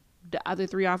 Mm-hmm. The other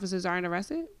 3 officers aren't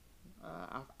arrested?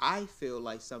 I feel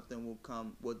like something will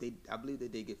come. Well, I believe they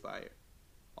did get fired.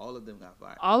 All of them got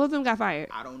fired. All of them got fired.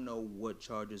 I don't know what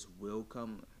charges will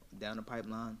come down the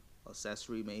pipeline.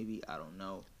 Accessory, maybe. I don't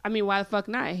know. I mean, why the fuck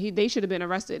not? They should have been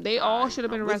arrested. They all should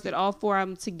have been arrested. All 4 of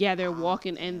them together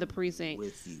walking in the precinct.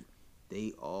 With you.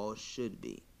 They all should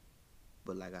be.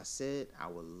 But like I said, I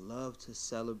would love to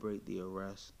celebrate the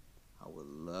arrest. I would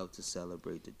love to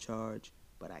celebrate the charge.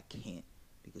 But I can't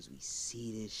because we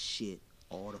see this shit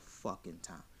all the fucking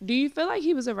time. Do you feel like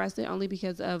he was arrested only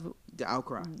because of the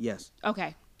outcry? Yes.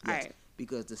 Okay. Yes. All right.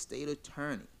 Because the state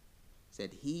attorney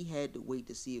said he had to wait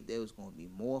to see if there was going to be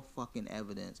more fucking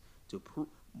evidence to prove.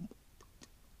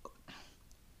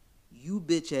 You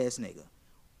bitch ass nigga.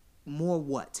 More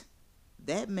what?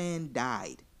 That man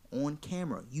died on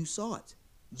camera. You saw it.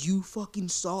 You fucking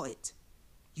saw it.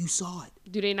 You saw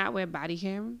it. Do they not wear body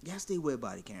cameras? Yes, they wear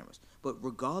body cameras. But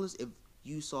regardless if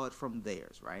you saw it from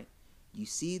theirs, right? You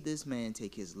see this man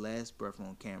take his last breath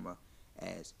on camera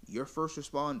as your first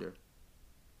responder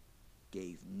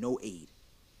gave no aid.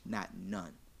 Not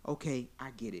none. Okay,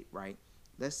 I get it, right?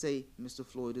 Let's say Mr.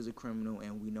 Floyd is a criminal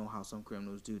and we know how some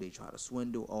criminals do. They try to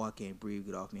swindle. Oh, I can't breathe.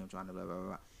 Get off me. I'm trying to blah, blah,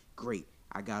 blah. Great.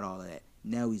 I got all of that.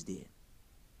 Now he's dead.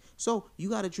 So you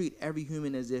got to treat every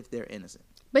human as if they're innocent.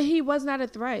 But he was not a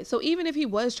threat. So even if he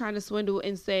was trying to swindle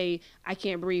and say, I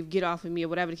can't breathe, get off of me, or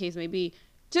whatever the case may be,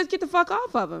 just get the fuck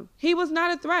off of him. He was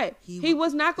not a threat. He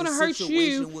was not going to hurt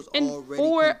you and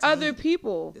 4 other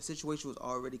people. The situation was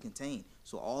already contained.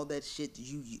 So all that shit,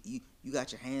 you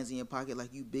got your hands in your pocket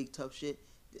like you big tough shit.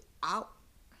 I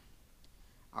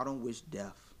don't wish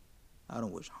death. I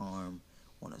don't wish harm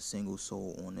on a single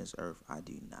soul on this earth. I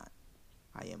do not.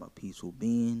 I am a peaceful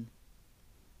being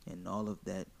and all of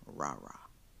that rah-rah,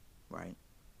 right?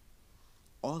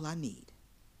 All I need,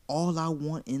 all I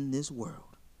want in this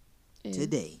world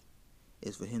today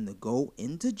is for him to go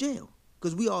into jail.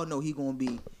 Because we all know he gonna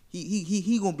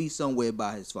be somewhere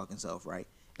by his fucking self, right?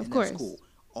 And of course. That's cool.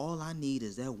 All I need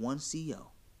is that one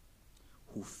CO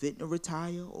who fit to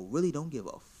retire or really don't give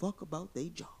a fuck about their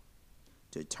job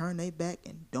to turn their back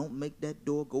and don't make that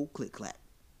door go click-clack.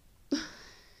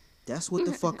 That's what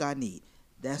the fuck I need.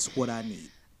 That's what I need.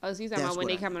 Oh, so he's talking about when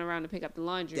they coming around to pick up the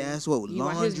laundry. That's what you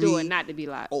laundry, want his door not to be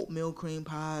locked. Oatmeal cream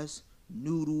pies,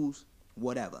 noodles,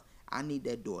 whatever. I need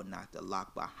that door not to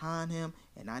lock behind him,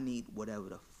 and I need whatever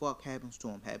the fuck happens to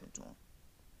him, happen to him.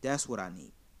 That's what I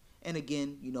need. And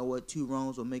again, you know what? 2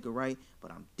 wrongs will make it right,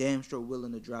 but I'm damn sure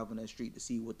willing to drive on that street to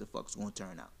see what the fuck's going to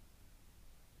turn out.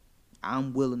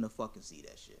 I'm willing to fucking see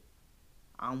that shit.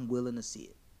 I'm willing to see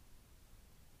it.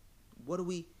 What do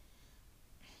we...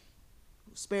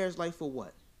 Spare his life for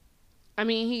what? I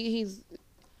mean, he's...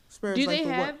 Spare his life for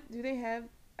what? Do they have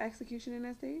execution in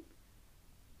that state?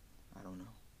 I don't know.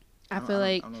 I feel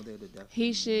like I know they're the death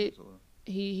he should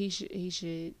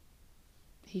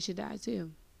die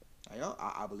too.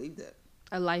 I believe that.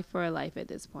 A life for a life at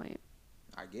this point.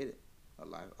 I get it. A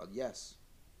life, yes.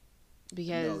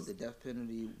 Because the death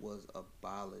penalty was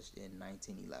abolished in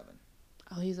 1911.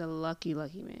 Oh, he's a lucky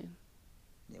man.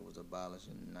 It was abolished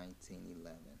in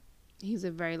 1911. He's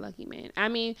a very lucky man. I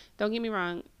mean, don't get me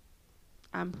wrong.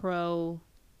 I'm pro.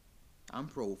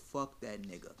 Fuck that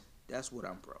nigga. That's what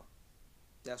I'm pro.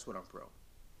 That's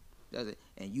it.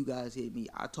 And you guys hear me.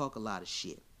 I talk a lot of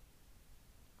shit.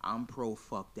 I'm pro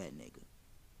fuck that nigga.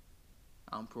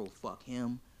 I'm pro fuck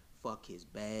him. Fuck his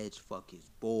badge. Fuck his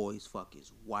boys. Fuck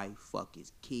his wife. Fuck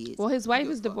his kids. Well, his wife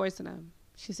is divorcing him.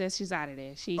 She says she's out of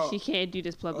there. She can't do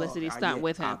this publicity stunt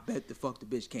with him. I bet the fuck the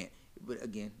bitch can't. But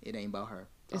again, it ain't about her.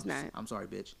 It's not. I'm sorry,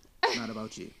 bitch. It's not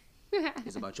about you.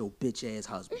 It's about your bitch ass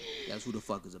husband. That's who the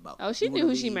fuck is about. Oh, she knew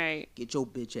who she married. Get your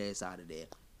bitch ass out of there.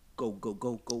 Go.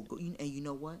 And you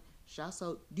know what? Shouts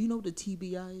out. Do you know what the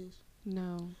TBI is?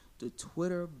 No. The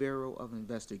Twitter Bureau of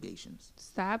Investigations.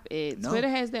 Stop it. No. Twitter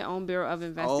has their own Bureau of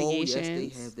Investigations. Oh,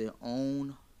 yes, they have their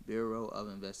own Bureau of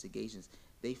Investigations.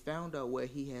 They found out where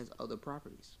he has other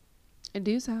properties. And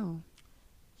do so.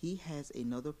 He has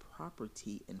another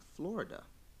property in Florida.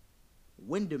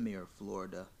 Windermere,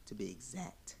 Florida, to be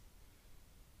exact.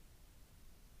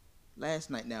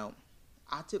 Last night, now,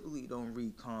 I typically don't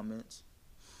read comments,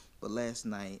 but last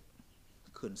night,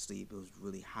 couldn't sleep. It was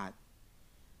really hot.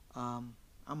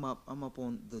 I'm up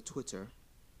on the Twitter,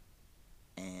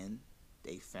 and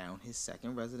they found his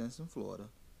second residence in Florida.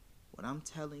 When I'm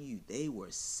telling you, they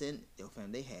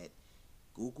had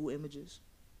Google images,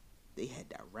 they had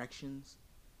directions,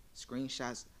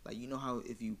 screenshots. Like, you know how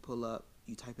if you pull up,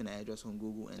 you type in the address on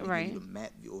Google and they give you the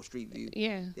map view or street view?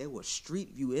 Yeah. There were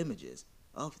street view images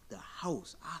of the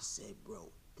house. I said,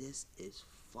 bro, this is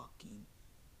fucking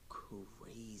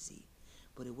crazy.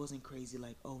 But it wasn't crazy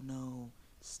like, oh no,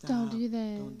 stop. Don't do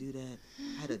that. Don't do that.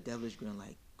 I had a devilish grin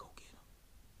like, go get him.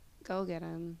 Go get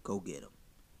him. Go get him.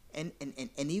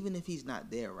 And even if he's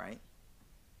not there, right?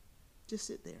 Just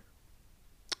sit there.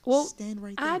 Well, stand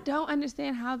right there. I don't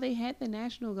understand how they had the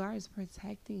National Guards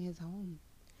protecting his home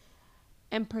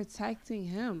and protecting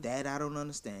him. That I don't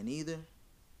understand either.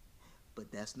 But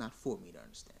that's not for me to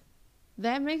understand.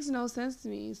 That makes no sense to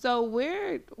me. So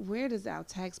where does our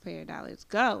taxpayer dollars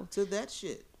go? To that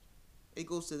shit. It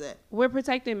goes to that. We're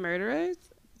protecting murderers?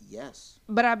 Yes.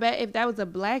 But I bet if that was a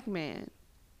black man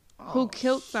who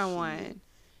killed someone,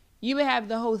 you would have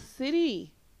the whole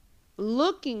city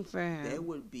looking for him. There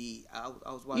would be. I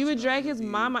was watching. You would drag his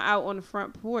mama out on the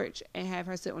front porch and have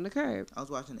her sit on the curb. I was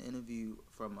watching an interview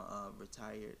from a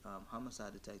retired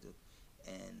homicide detective,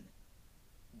 and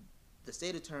the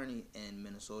state attorney in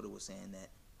Minnesota was saying that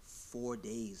 4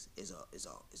 days is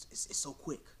so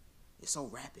quick, it's so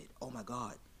rapid. Oh my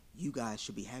God, you guys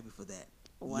should be happy for that.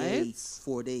 What? Yay,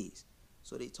 4 days.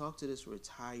 So they talked to this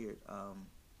retired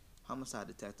homicide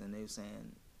detective, and they were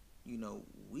saying, you know,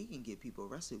 we can get people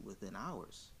arrested within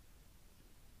hours.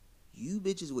 You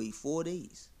bitches wait 4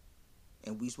 days,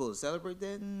 and we supposed to celebrate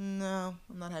that? No,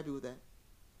 I'm not happy with that.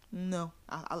 No,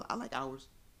 I like hours.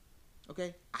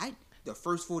 Okay, the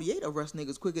first 48 arrest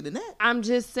niggas quicker than that. I'm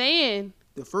just saying.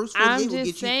 The first 48 I'm will get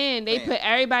just you. saying. They put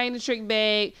everybody in the trick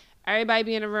bag. Everybody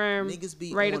be in the room. Niggas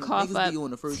be ready on, to cough niggas up be on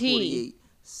the first tea.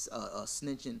 48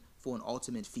 snitching for an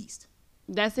ultimate feast.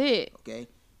 That's it. Okay.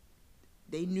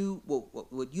 They knew.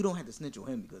 Well, you don't have to snitch on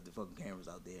him because the fucking camera's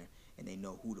out there, and they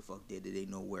know who the fuck did it. They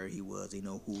know where he was. They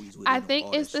know who he's with. I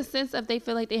think it's the sense of they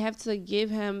feel like they have to give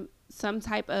him some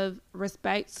type of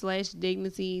respect /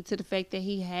 dignity to the fact that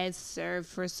he has served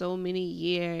for so many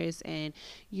years, and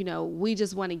you know, we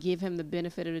just want to give him the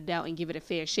benefit of the doubt and give it a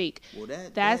fair shake. Well,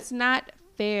 that's not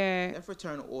fair. That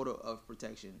fraternal order of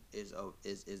protection is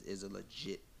a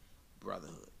legit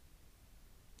brotherhood.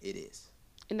 It is.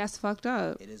 And that's fucked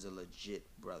up. It is a legit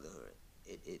brotherhood.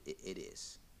 It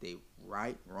is. They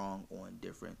right, wrong, or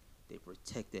indifferent. They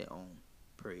protect their own.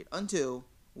 Period. Until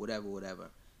whatever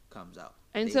comes out.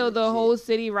 Until the whole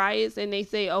city riots and they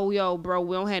say, "Oh, yo, bro,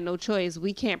 we don't have no choice.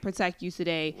 We can't protect you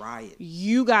today. Riot.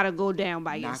 You gotta go down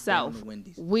by yourself.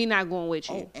 We not going with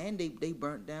you." Oh, and they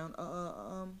burnt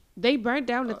down. They burnt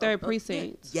down the third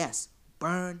precinct. Yes,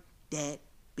 burn that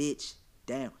bitch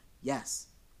down. Yes.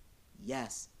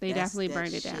 They definitely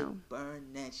burned it shit. down.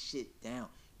 Burn that shit down.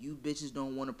 You bitches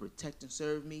don't want to protect and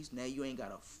serve me. So now you ain't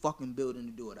got a fucking building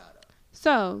to do it out of.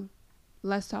 So,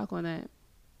 let's talk on that.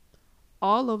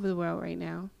 All over the world right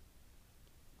now,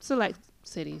 select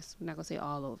cities, we're not going to say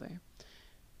all over,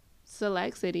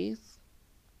 select cities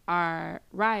are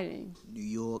rioting. New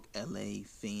York, LA,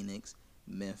 Phoenix,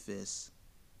 Memphis.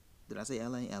 Did I say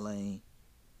LA? LA.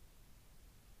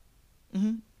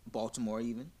 Baltimore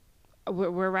even.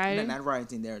 We're rioting? Not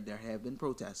rioting. There have been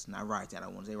protests. Not rioting. I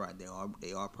don't want to say riot.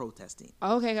 They are protesting.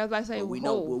 Okay, I was about to say, but we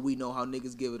know how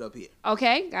niggas give it up here.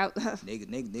 Okay.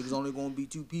 Niggas only gonna be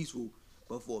too peaceful,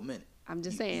 but for a minute. I'm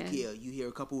just saying. You hear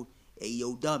a couple, hey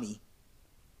yo dummy.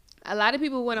 A lot of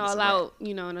people went all out,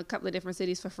 you know, in a couple of different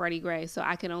cities for Freddie Gray, so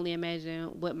I can only imagine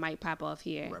what might pop off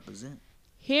here. Represent.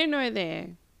 Here nor there.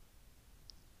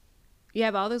 You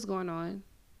have all this going on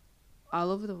all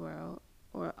over the world,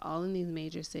 or all in these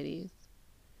major cities.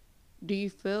 Do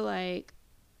you feel like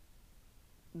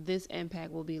this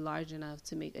impact will be large enough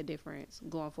to make a difference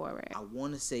going forward? I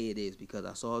want to say it is because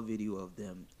I saw a video of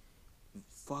them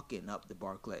fucking up the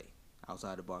Barclay,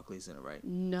 outside the Barclays Center, right?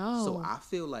 No. So I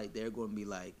feel like they're going to be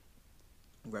like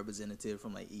representative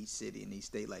from like each city and each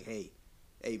state, like, hey,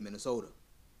 Minnesota,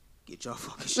 get your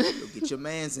fucking shit, get your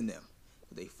mans in them.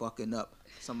 They fucking up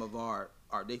some of our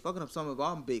they fucking up some of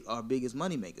our biggest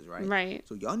money makers, right? Right.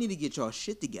 So y'all need to get y'all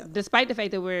shit together. Despite the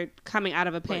fact that we're coming out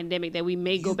of a pandemic that we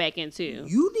may go back into.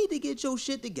 You need to get your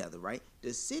shit together, right?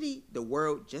 The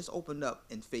world just opened up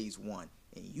in phase 1,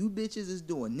 and you bitches is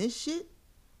doing this shit.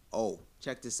 Oh,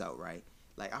 check this out, right?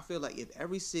 Like, I feel like if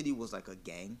every city was like a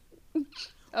gang,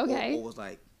 okay, or was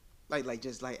like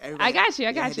just like everybody. I got you.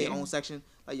 Had their own section.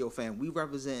 Like, yo, fam, we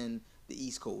representing the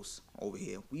East Coast over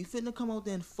here. We finna come out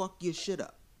there and fuck your shit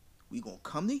up. We gonna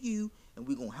come to you and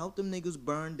we gonna help them niggas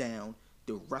burn down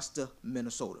the rest of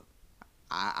Minnesota.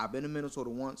 I've been to Minnesota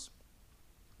once.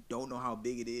 Don't know how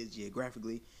big it is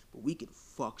geographically, but we can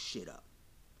fuck shit up.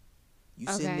 You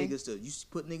send niggas you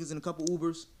put niggas in a couple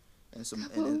Ubers and some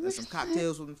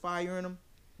cocktails with fire in them.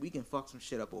 We can fuck some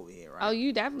shit up over here, right? Oh,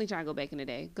 you definitely trying to go back in the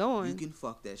day. Go on. You can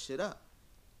fuck that shit up.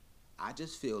 I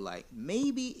just feel like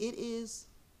maybe it is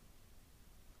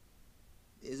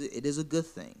a good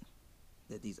thing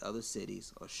that these other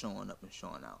cities are showing up and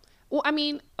showing out. Well, I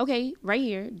mean, okay, right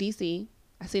here, DC.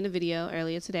 I seen a video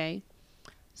earlier today.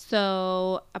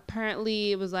 So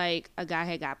apparently it was like a guy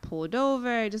had got pulled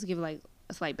over. Just to give like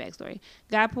a slight backstory.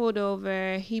 Got pulled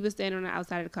over. He was standing on the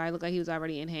outside of the car. It looked like he was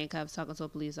already in handcuffs talking to a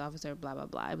police officer, blah, blah,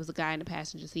 blah. It was a guy in the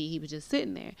passenger seat. He was just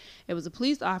sitting there. It was a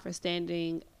police officer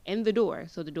standing in the door.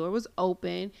 So the door was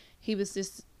open. He was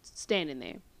just standing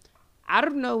there. Out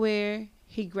of nowhere,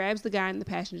 he grabs the guy in the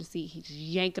passenger seat. He's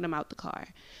yanking him out the car.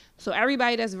 So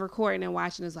everybody that's recording and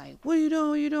watching is like, what are you doing?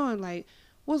 What are you doing? Like,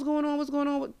 what's going on? What's going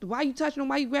on? Why are you touching him?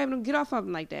 Why are you grabbing him? Get off of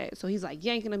him like that. So he's like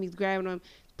yanking him. He's grabbing him,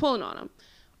 pulling on him.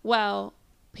 Well,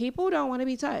 people don't want to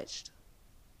be touched.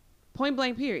 Point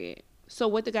blank, period. So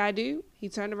what the guy do? He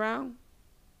turned around.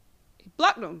 He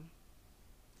plucked him.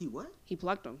 He what? He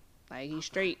plucked him. Like, he's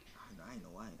straight. I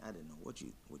know. I didn't know what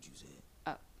you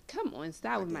said. Come on,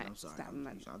 stop with my. I'm sorry.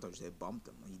 I thought you said bumped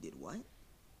him. He did what?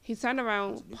 He turned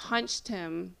around, punched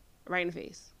him right in the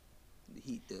face.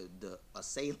 The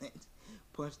assailant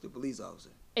punched the police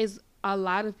officer. It's a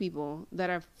lot of people that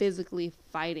are physically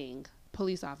fighting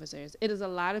police officers. It is a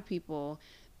lot of people,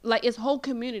 like, it's whole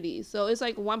communities. So it's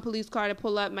like one police car to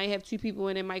pull up might have 2 people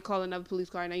in it, might call another police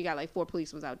car, and now you got like 4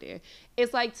 policemen out there.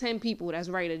 It's like 10 people that's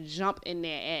ready to jump in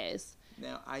their ass.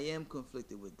 Now, I am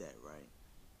conflicted with that, right?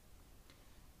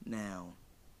 Now,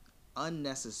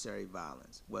 unnecessary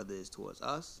violence, whether it's towards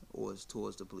us or it's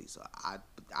towards the police, I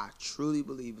truly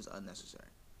believe it's unnecessary.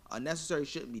 Unnecessary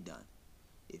shouldn't be done.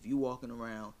 If you walking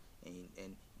around and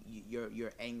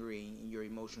you're angry and you're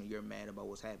emotional, you're mad about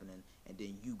what's happening, and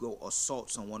then you go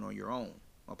assault someone on your own,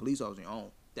 a police officer on your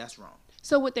own, that's wrong.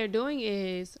 So what they're doing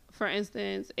is, for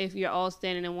instance, if you're all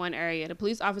standing in one area, the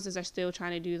police officers are still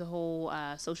trying to do the whole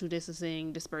social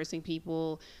distancing, dispersing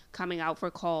people, coming out for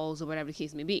calls or whatever the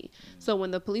case may be. Mm-hmm. So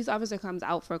when the police officer comes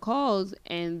out for calls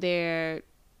and they're,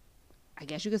 I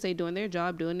guess you could say, doing their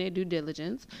job, doing their due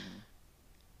diligence,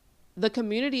 the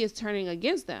community is turning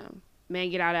against them. Man,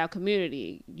 get out of our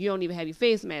community. You don't even have your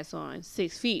face mask on.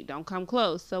 6 feet. Don't come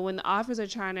close. So when the officers are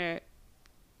trying to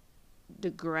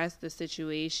digress the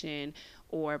situation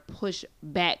or push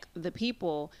back the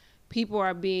people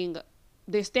are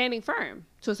they're standing firm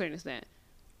to a certain extent.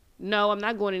 No, I'm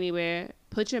not going anywhere.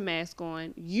 Put your mask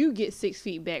on. You get 6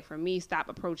 feet back from me. Stop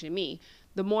approaching me.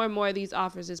 The more and more these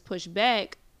officers push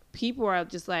back, people are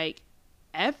just like,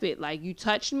 F it. Like, you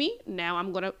touched me. Now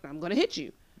I'm gonna hit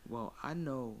you. Well, I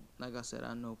know, like I said,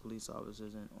 I know police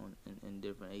officers in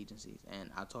different agencies, and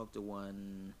I talked to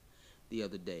one the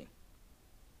other day.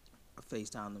 I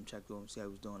FaceTimed him, checked with him, see how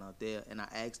he was doing out there, and I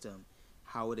asked him,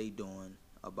 how are they doing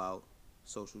about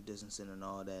social distancing and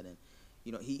all that, and,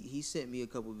 you know, he sent me a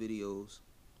couple videos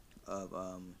of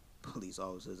police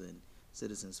officers and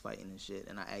citizens fighting and shit,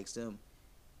 and I asked him,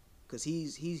 because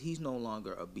he's no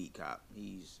longer a beat cop,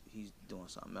 he's doing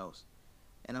something else,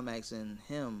 and I'm asking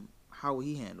him, how will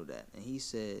he handle that? And he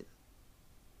said,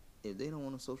 if they don't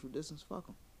want to social distance, fuck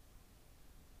them.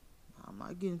 I'm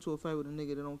not getting into a fight with a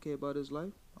nigga that don't care about his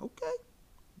life. Okay,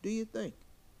 do your thing.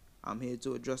 I'm here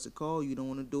to address the call. You don't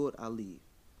want to do it, I'll leave.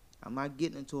 I'm not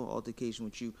getting into an altercation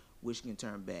with you, which can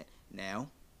turn bad. Now,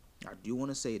 I do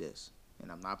want to say this, and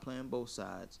I'm not playing both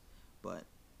sides, but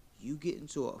you get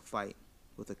into a fight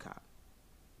with a cop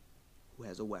who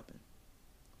has a weapon.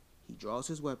 He draws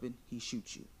his weapon, he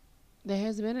shoots you. There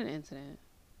has been an incident.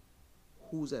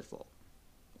 Who's at fault?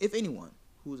 If anyone,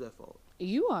 who's at fault?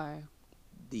 You are.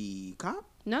 The cop?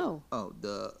 No. Oh,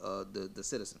 the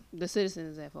citizen. The citizen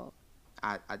is at fault.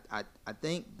 I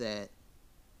think that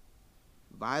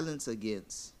violence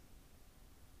against,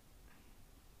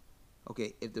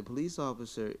 okay, if the police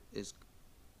officer is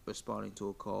responding to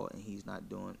a call and he's not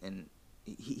doing, and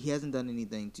he hasn't done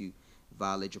anything to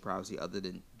violate your privacy other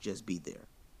than just be there.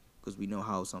 because we know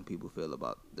how some people feel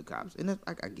about the cops, and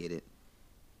I get it.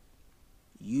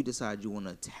 You decide you want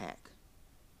to attack.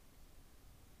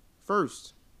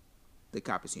 First, the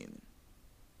cop is human.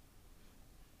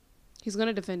 He's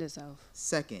gonna defend himself.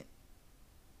 Second,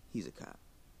 he's a cop.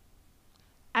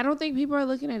 I don't think people are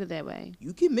looking at it that way.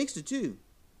 You can mix the two,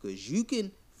 because you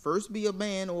can first be a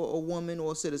man or a woman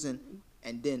or a citizen,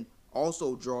 and then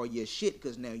also draw your shit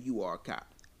because now you are a cop.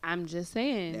 I'm just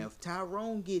saying. Now, if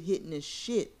Tyrone get hit in his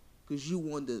shit because you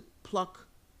wanted to pluck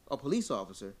a police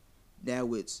officer,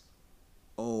 now it's,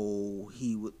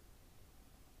 he would.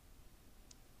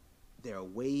 There are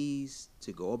ways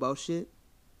to go about shit.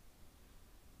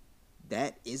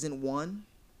 That isn't one.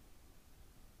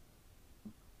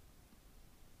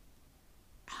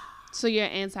 So you're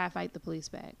anti-fight the police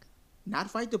back?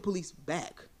 Not fight the police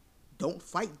back. Don't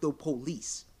fight the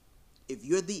police. If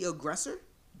you're the aggressor,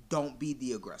 don't be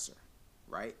the aggressor,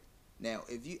 right? Now,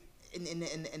 if you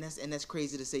and that's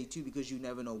crazy to say too, because you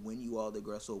never know when you are the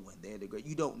aggressor or when they're the aggressor.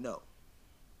 You don't know.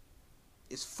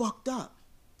 It's fucked up.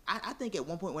 I think at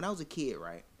one point when I was a kid,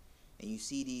 right, and you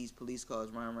see these police cars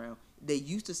running around, they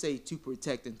used to say to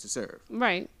protect and to serve.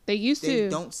 Right. They used to. They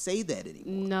don't say that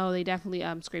anymore. No, they definitely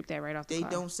scrape that right off the car.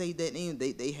 They don't say that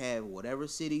anymore. They have whatever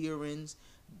city you're in's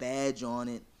badge on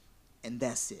it, and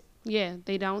that's it. Yeah,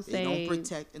 they don't say. They don't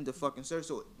protect and to fucking serve.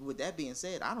 So with that being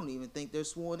said, I don't even think they're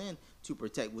sworn in to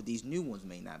protect. What these new ones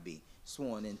may not be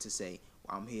sworn in to say,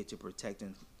 well, I'm here to protect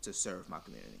and to serve my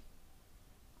community.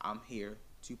 I'm here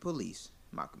to police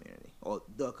my community or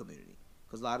the community,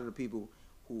 because a lot of the people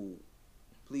who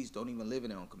police don't even live in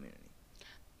their own community.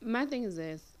 My thing is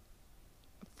this: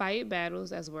 fight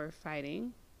battles as worth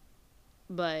fighting,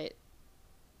 but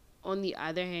on the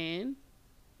other hand,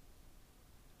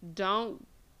 don't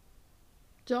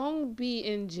be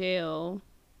in jail,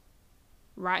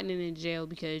 rotting in jail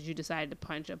because you decided to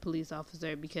punch a police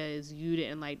officer because you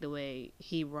didn't like the way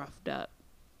he roughed up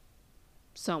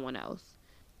someone else.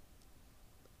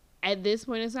 At this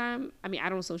point in time, I mean, I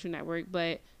don't social network,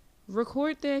 but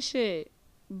record that shit.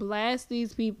 Blast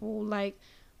these people. Like,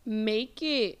 make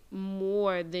it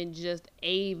more than just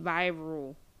a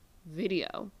viral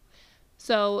video.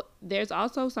 So there's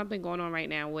also something going on right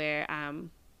now where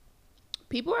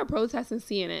people are protesting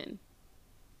CNN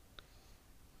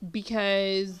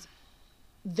because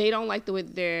they don't like the way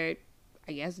they're,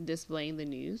 I guess, displaying the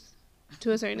news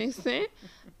to a certain extent.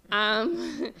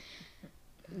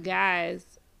 Guys.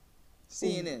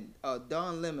 CNN.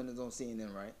 Don Lemon is on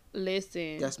CNN, right?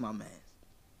 Listen. That's my man.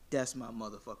 That's my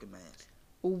motherfucking man.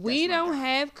 We don't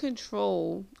have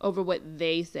control over what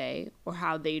they say or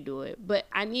how they do it. But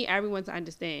I need everyone to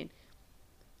understand.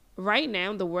 Right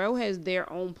now, the world has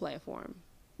their own platform.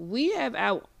 We have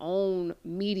our own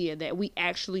media that we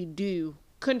actually do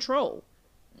control.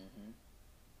 Mm-hmm.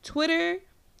 Twitter,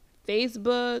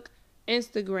 Facebook,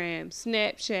 Instagram,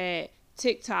 Snapchat,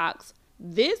 TikToks.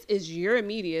 This is your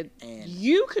media. And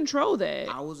you control that.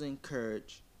 I was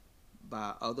encouraged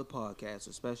by other podcasts,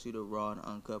 especially the Raw and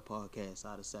Uncut podcast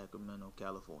out of Sacramento,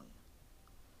 California,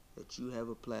 that you have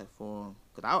a platform.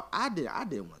 Because I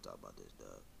didn't want to talk about this,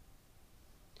 Doug.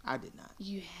 I did not.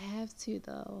 You have to,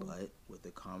 though. But with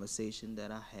the conversation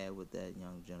that I had with that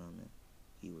young gentleman,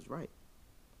 he was right.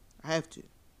 I have to.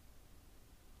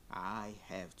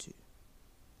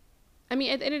 I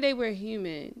mean, at the end of the day, we're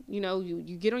human. You know,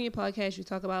 you get on your podcast, you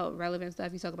talk about relevant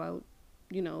stuff, you talk about,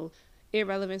 you know,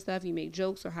 irrelevant stuff, you make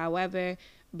jokes or however,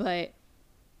 but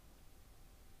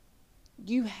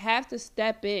you have to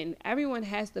step in. Everyone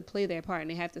has to play their part, and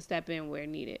they have to step in where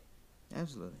needed.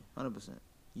 Absolutely, 100%.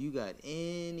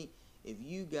 If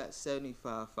you got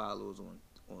 75 followers on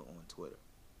Twitter,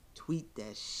 tweet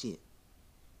that shit.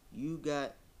 You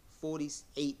got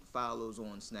 48 followers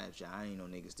on Snapchat. I ain't know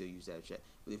niggas still use Snapchat.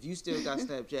 But if you still got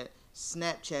Snapchat,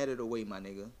 Snapchat it away, my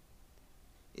nigga.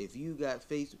 If you got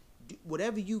Facebook,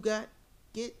 whatever you got,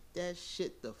 get that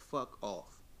shit the fuck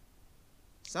off.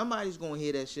 Somebody's going to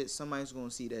hear that shit. Somebody's going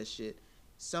to see that shit.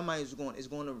 It's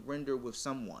going to render with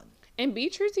someone. And be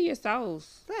true to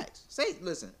yourselves. Facts.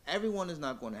 Listen, everyone is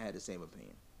not going to have the same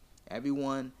opinion.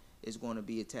 Everyone is going to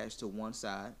be attached to one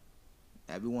side.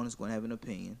 Everyone is going to have an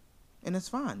opinion. And that's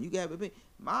fine. You got an opinion.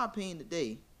 My opinion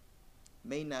today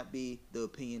may not be the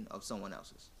opinion of someone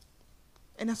else's.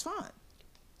 And that's fine.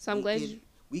 So I'm glad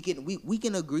we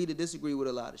can agree to disagree with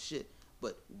a lot of shit.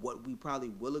 But what we probably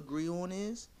will agree on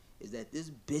is that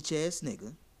this bitch ass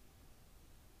nigga,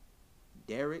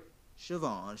 Derek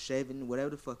Chauvin, whatever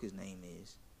the fuck his name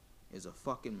is a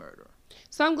fucking murderer.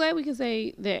 So I'm glad we can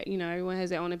say that, you know, everyone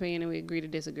has their own opinion and we agree to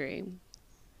disagree.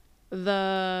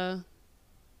 The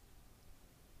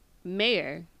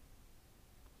mayor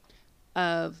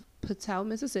of Patel,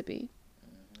 Mississippi.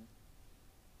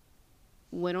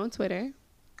 Went on Twitter.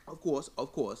 Of course.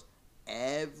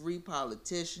 Every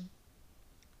politician,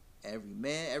 every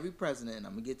man, every president, and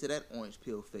I'm going to get to that orange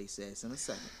peel face ass in a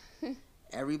second.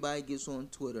 Everybody gets on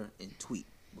Twitter and tweet.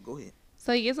 But go ahead.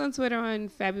 So he gets on Twitter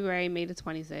on May the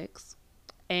 26th.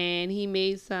 And he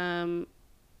made some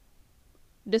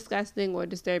disgusting or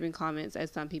disturbing comments,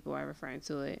 as some people are referring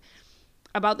to it,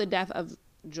 about the death of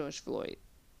George Floyd.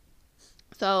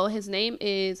 So his name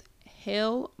is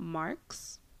Hal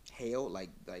Marks. Hal, like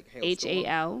Hal.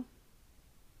 Hal.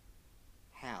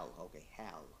 Hal. Okay,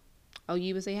 Hal. Oh,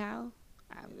 you would say Hal?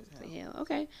 I would say Hal.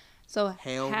 Okay. So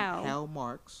Hal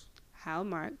Marks. Hal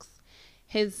Marks.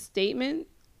 His statement,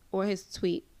 or his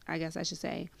tweet, I guess I should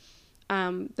say.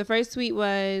 The first tweet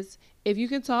was, "If you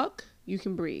can talk, you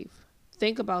can breathe.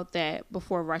 Think about that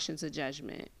before rushing to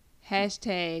judgment.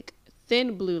 Hashtag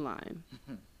thin blue line."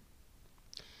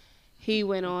 He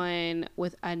went on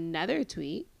with another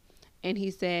tweet, and he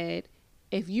said,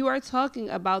 "If you are talking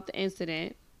about the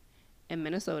incident in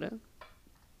Minnesota,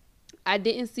 I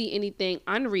didn't see anything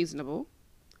unreasonable.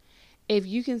 If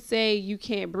you can say you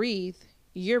can't breathe,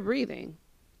 you're breathing.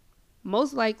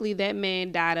 Most likely that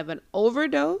man died of an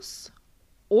overdose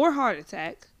or heart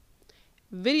attack.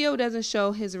 Video doesn't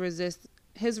show his resistance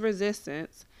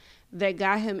that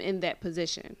got him in that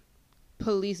position.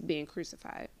 Police being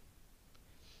crucified."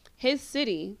 His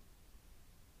city,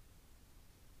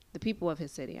 the people of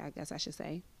his city, I guess I should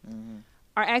say,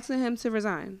 are asking him to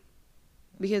resign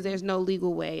because there's no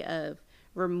legal way of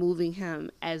removing him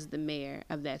as the mayor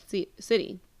of that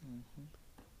city.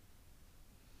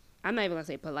 I'm not even going to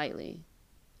say politely.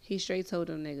 He straight told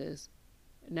them niggas,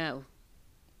 "No,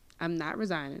 I'm not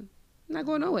resigning. I'm not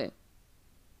going nowhere."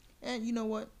 And you know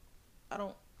what? I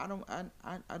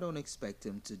don't expect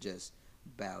him to just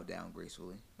bow down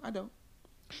gracefully. I don't.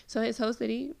 So his whole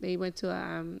city, they went to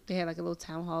they had like a little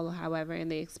town hall or however, and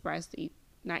they expressed,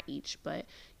 not each, but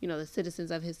the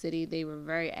citizens of his city, they were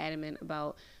very adamant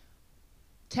about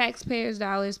taxpayers'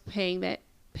 dollars paying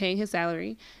his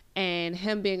salary and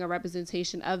him being a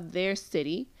representation of their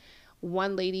city.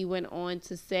 One lady went on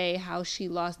to say how she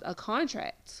lost a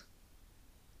contract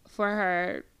for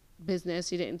her business.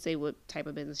 She didn't say what type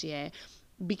of business she had,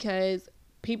 because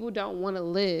people don't want to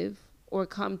live or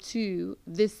come to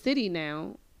this city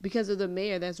now because of the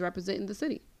mayor that's representing the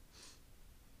city.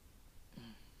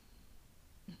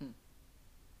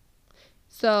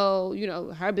 So,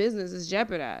 her business is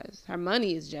jeopardized. Her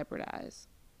money is jeopardized.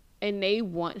 And they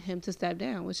want him to step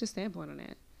down. What's your standpoint on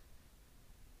that?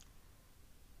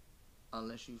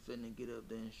 Unless you finna get up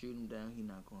there and shoot him down, he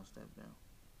not gonna step down.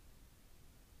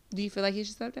 Do you feel like he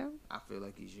should step down? I feel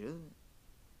like he should.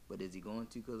 But is he going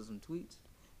to because of some tweets?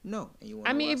 No. And you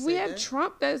I mean, if we have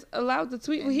Trump that's allowed to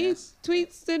tweet when he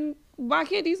tweets, then why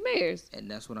can't these mayors? And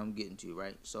that's what I'm getting to,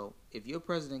 right? So if your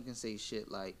president can say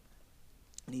shit like,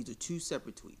 and these are two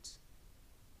separate tweets.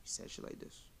 He said shit like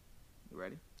this. You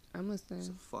ready? I'm listening. It's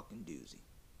a fucking doozy.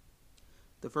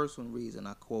 The first one reads, and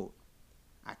I quote,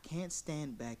 "I can't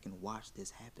stand back and watch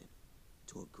this happen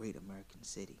to a great American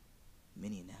city,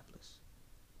 Minneapolis.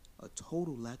 A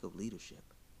total lack of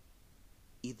leadership.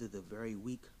 Either the very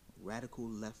weak, radical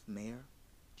left mayor,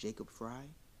 Jacob Fry,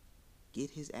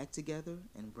 get his act together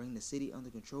and bring the city under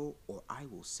control, or I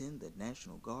will send the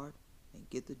National Guard and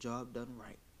get the job done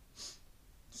right."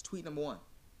 It's tweet number one.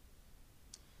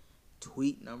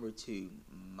 Tweet number two,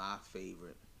 my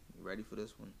favorite. You ready for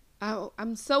this one? Oh,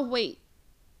 I'm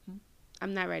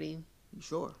not ready. You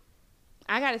sure?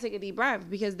 I got to take a deep breath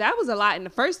because that was a lot in the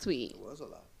first tweet. It was a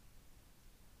lot.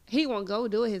 He gonna go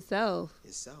do it himself.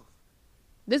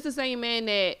 This the same man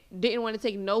that didn't want to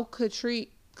take no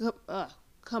complete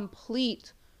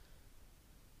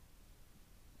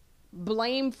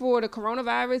blame for the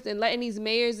coronavirus and letting these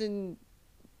mayors and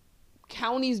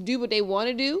counties do what they want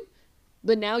to do.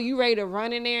 But now you ready to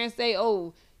run in there and say,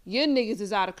 "Oh, your niggas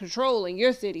is out of control in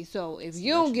your city. So if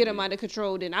you don't get them under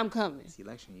control, then I'm coming." It's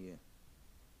election year.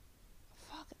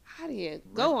 Fuck out of here.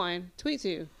 Right. Go on. Tweet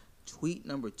two. Tweet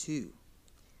number two.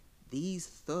 These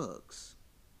thugs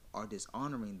are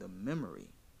dishonoring the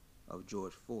memory of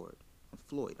Floyd.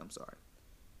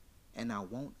 And I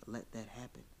won't let that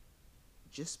happen.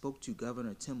 Just spoke to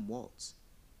Governor Tim Walz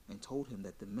and told him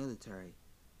that the military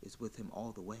is with him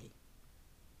all the way.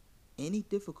 Any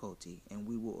difficulty and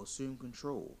we will assume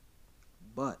control.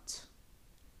 But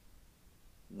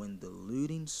when the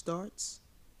looting starts,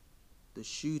 the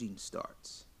shooting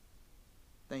starts.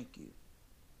 Thank you.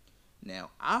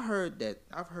 Now, I've heard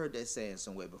that saying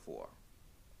somewhere before.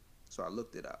 So I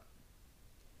looked it up.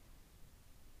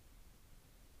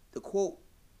 The quote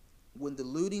when the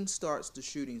looting starts, the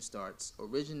shooting starts,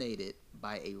 originated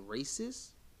by a racist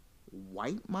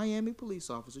white Miami police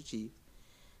officer chief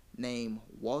named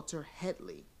Walter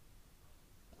Headley,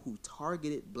 who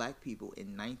targeted black people in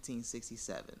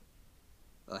 1967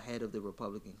 ahead of the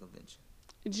Republican convention.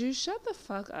 Juice, shut the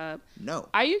fuck up. No.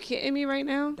 Are you kidding me right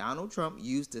now? Donald Trump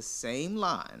used the same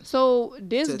line. So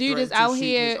this dude is out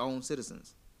here. His own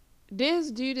citizens.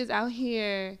 This dude is out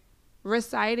here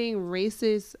reciting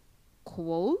racist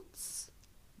quotes.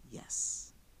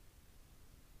 Yes.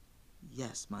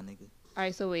 Yes, my nigga. All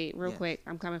right, so wait, real quick.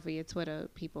 I'm coming for your Twitter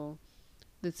people.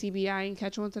 The TBI ain't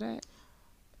catch on to that?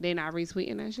 They not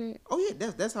retweeting that shit? Oh,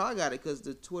 yeah, that's how I got it, because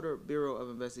the Twitter Bureau of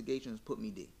Investigations put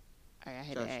me D. All right, I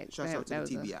had to ask. Shouts out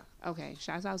to the TBI. Okay,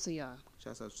 shouts out to y'all.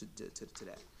 Shouts out to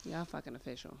that. Y'all fucking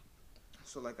official.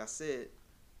 So, like I said,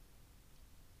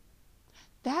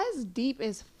 that's deep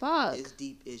as fuck. It's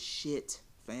deep as shit,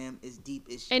 fam. It's deep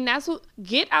as shit. And that's what,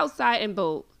 get outside and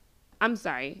vote. I'm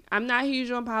sorry. I'm not huge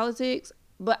on politics,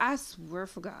 but I swear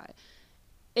for God,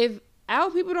 if our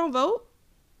people don't vote,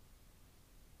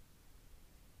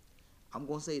 I'm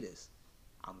going to say this.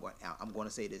 I'm going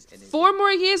to say this. And 4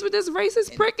 more years with this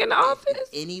racist prick in the office? If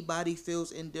anybody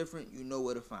feels indifferent, you know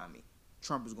where to find me.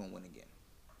 Trump is going to win again.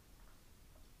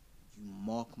 You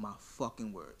mark my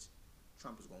fucking words.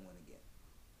 Trump is going to win again.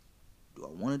 Do I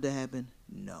want it to happen?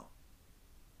 No.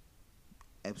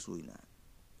 Absolutely not.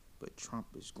 But Trump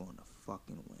is going to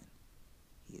fucking win.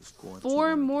 He is going to win.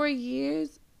 4 more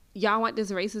years? Y'all want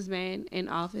this racist man in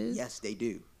office? Yes, they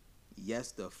do.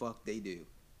 Yes, the fuck they do.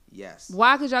 Yes.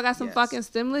 Why? Because y'all got some fucking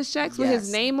stimulus checks with his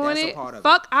name on it?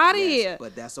 Fuck out of here.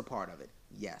 But that's a part of it.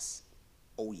 Yes.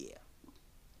 Oh, yeah.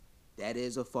 That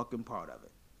is a fucking part of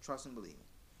it. Trust and believe me.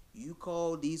 You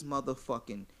call these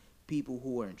motherfucking people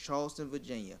who are in Charleston,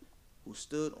 Virginia, who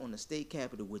stood on the state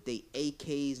capitol with they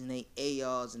AKs and they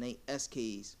ARs and they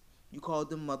SKs, you call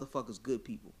them motherfuckers good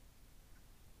people.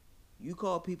 You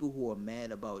call people who are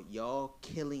mad about y'all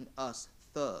killing us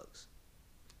thugs.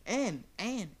 And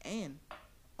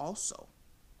also,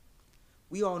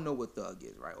 we all know what thug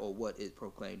is, right? Or what it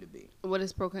proclaimed to be. What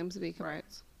is proclaimed to be,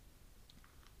 correct?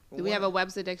 Right. Do we have a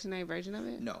Webster Dictionary version of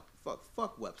it? No.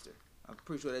 Fuck Webster. I'm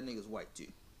pretty sure that nigga's white too.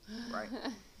 Right?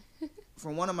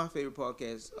 From one of my favorite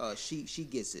podcasts, she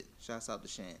gets it. Shouts out to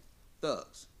Shan.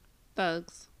 Thugs.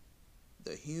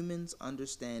 The humans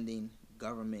understanding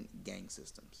government gang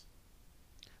systems.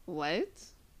 What?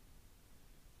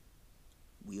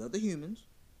 We are the humans,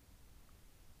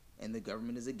 and the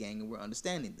government is a gang, and we're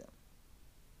understanding them.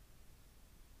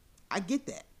 I get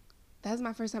that. That's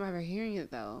my first time ever hearing it,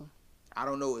 though. I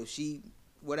don't know if she...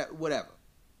 Whatever.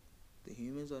 The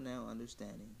humans are now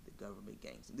understanding the government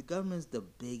gangs. The government's the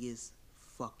biggest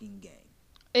fucking gang.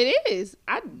 It is.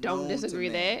 I don't disagree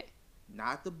with that.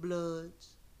 Not the Bloods.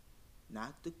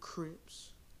 Not the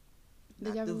Crips.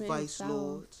 Not the Vice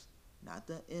Lords. Not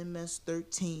the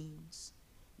MS-13s.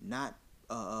 Not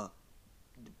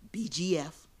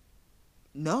BGF.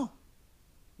 No.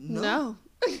 No.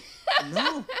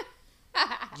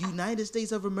 United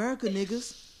States of America,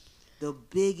 niggas. The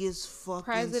biggest fucking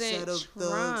President set of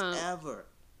Trump thugs ever.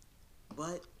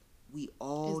 But we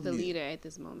all is the leader at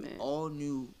this moment. We all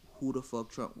knew who the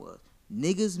fuck Trump was.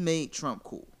 Niggas made Trump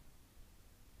cool.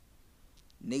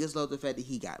 Niggas love the fact that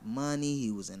he got money.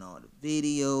 He was in all the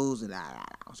videos and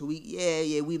so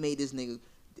we made this nigga.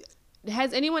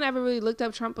 Has anyone ever really looked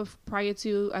up Trump prior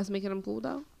to us making him cool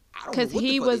though? Because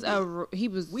he was.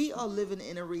 We are living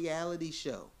in a reality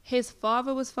show. His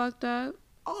father was fucked up.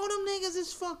 All them niggas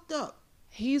is fucked up.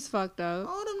 He's fucked up.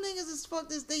 All them niggas is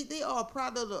fucked up. They are a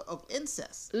product of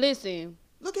incest. Listen.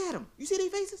 Look at them. You see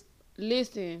their faces?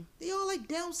 Listen. They all like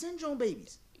Down syndrome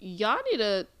babies. Y'all need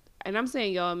to, and I'm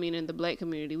saying y'all meaning the black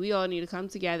community, we all need to come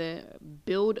together,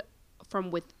 build from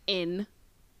within.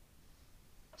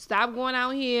 Stop going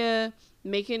out here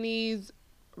making these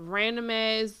random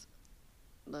ass,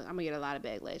 look, I'm going to get a lot of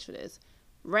backlash for this.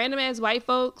 Random ass white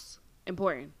folks,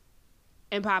 important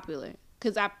and popular.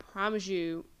 Because I promise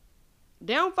you,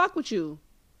 they don't fuck with you.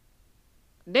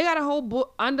 They got a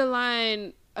whole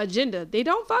underlying agenda. They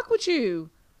don't fuck with you.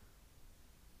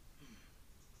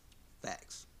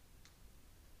 Facts.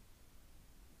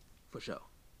 For sure.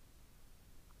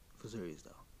 For serious,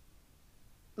 though.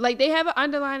 Like, they have an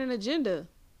underlying agenda.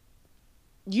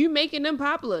 You making them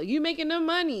popular. You making them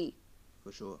money.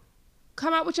 For sure.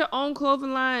 Come out with your own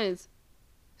clothing lines.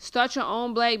 Start your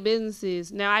own black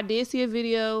businesses. Now, I did see a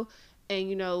video, and,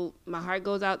 you know, my heart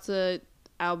goes out to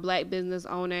our black business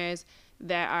owners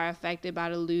that are affected by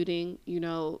the looting. You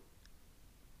know,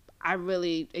 I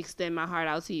really extend my heart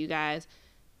out to you guys.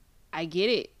 I get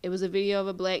it. It was a video of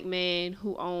a black man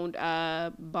who owned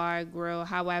a bar, grill.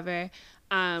 However,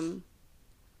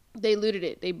 they looted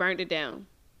it. They burned it down.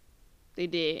 They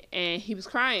did. And he was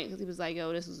crying because he was like,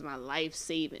 yo, this was my life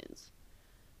savings.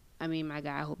 I mean, my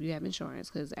guy, I hope you have insurance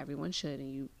because everyone should,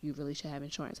 and you really should have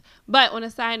insurance. But on a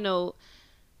side note,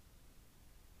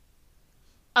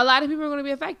 a lot of people are going to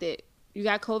be affected. You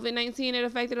got COVID-19. It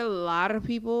affected a lot of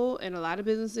people and a lot of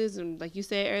businesses. And like you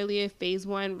said earlier, phase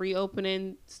 1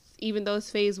 reopening, even though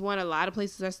it's phase 1, a lot of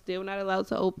places are still not allowed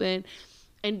to open.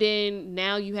 And then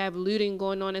now you have looting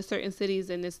going on in certain cities,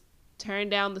 and it's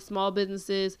turned down the small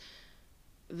businesses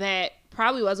that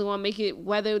probably wasn't going to make it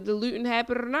whether the looting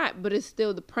happened or not. But it's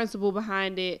still the principle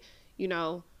behind it. You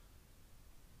know,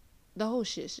 the whole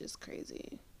shit's just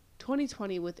crazy.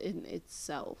 2020 within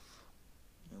itself.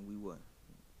 And we what?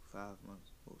 5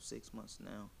 months or 6 months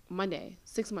now. Monday,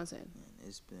 6 months in. And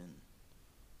it's been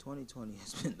 2020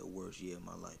 has been the worst year of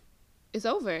my life. It's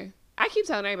over. I keep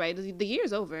telling everybody the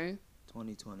year's over.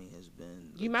 2020 has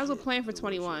been. You might as well plan for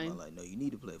 21. Like, no, you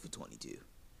need to play for 22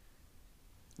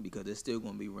 because there's still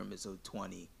going to be remnants of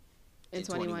 20 and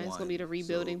 21. It's going to be the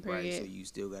rebuilding period. Right, so you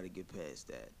still got to get past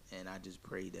that. And I just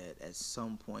pray that at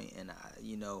some point, and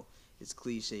it's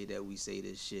cliche that we say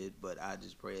this shit, but I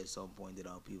just pray at some point that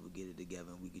our people get it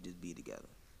together and we could just be together.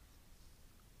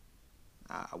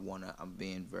 I'm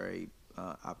being very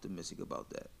optimistic about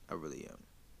that. I really am.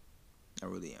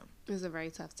 It's a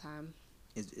very tough time.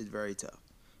 It's very tough.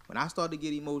 When I start to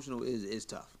get emotional, it's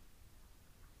tough.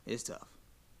 It's tough.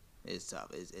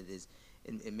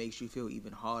 It makes you feel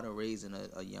even harder raising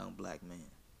a young black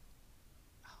man.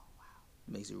 Oh, wow.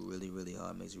 It makes it really, really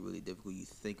hard. It makes it really difficult. You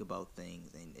think about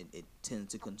things, and it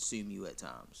tends to consume you at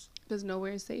times. Because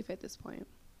nowhere is safe at this point.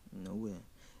 Nowhere.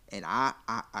 And I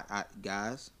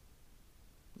guys,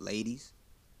 ladies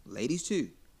too,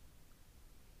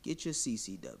 get your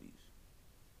CCWs.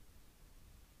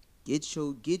 Get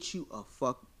you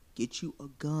a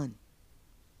gun.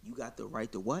 You got the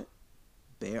right to what?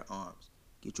 Bear arms.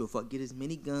 Get as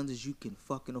many guns as you can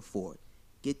fucking afford.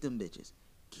 Get them bitches.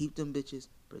 Keep them bitches.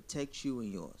 Protect you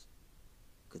and yours.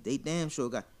 Cause they damn sure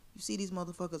got. You see these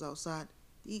motherfuckers outside?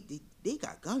 They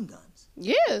got guns.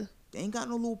 Yeah. They ain't got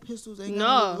no little pistols. They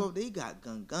got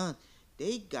guns.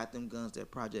 They got them guns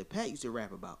that Project Pat used to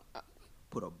rap about.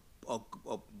 Put a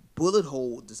bullet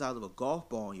hole the size of a golf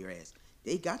ball in your ass.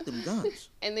 They got them guns.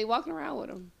 And they walking around with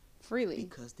them freely.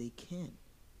 Because they can.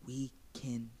 We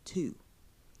can too.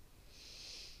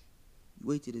 You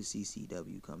wait till the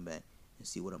CCW come back and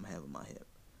see what I'm having in my hip.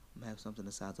 I'm going to have something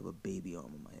the size of a baby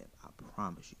arm in my hip. I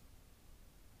promise you.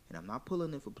 And I'm not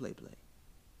pulling it for play.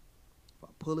 If I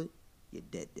pull it, you're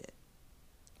dead.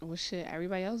 Well, shit,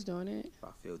 everybody else doing it. If I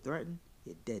feel threatened,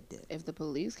 you're dead. If the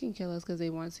police can kill us because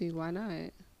they want to, why not?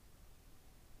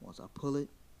 Once I pull it,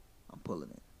 I'm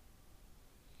pulling it.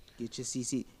 Get your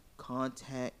CC.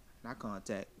 Contact.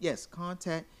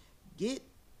 Get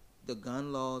the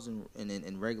gun laws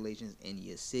and regulations in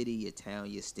your city, your town,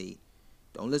 your state.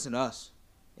 Don't listen to us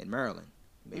in Maryland.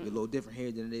 Maybe a little different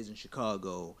here than it is in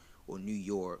Chicago or New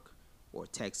York or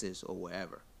Texas or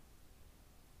wherever.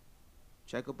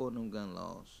 Check up on them gun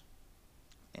laws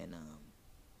and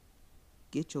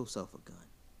get yourself a gun.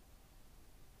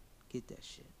 Get that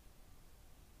shit.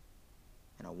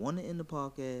 And I want to end the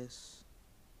podcast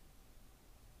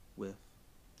with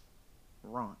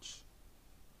Raunch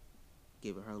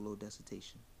giving her a little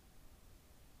dissertation.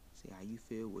 See how you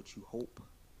feel, what you hope.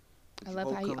 I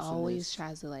love how he always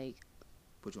tries to like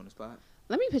put you on the spot.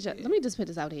 Let me just put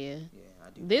this out here. Yeah, I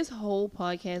do. This whole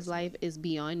podcast life is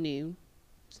beyond new.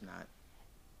 It's not.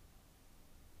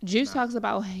 Juice talks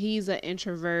about he's an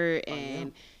introvert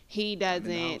and he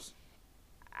doesn't.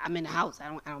 I'm in the house.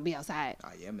 I don't be outside.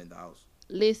 I am in the house.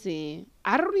 Listen,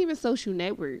 I don't even social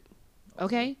network.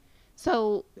 Okay?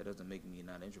 So that doesn't make me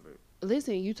not an introvert.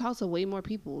 Listen, you talk to way more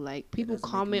people. Like people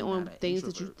comment on things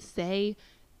that you say.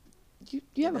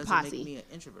 You have a posse. Doesn't make me an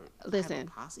introvert. Listen, I have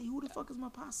a posse? Who the fuck is my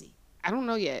posse? I don't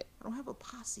know yet. I don't have a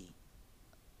posse.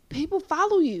 People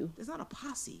follow you. There's not a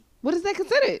posse. What is that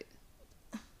considered?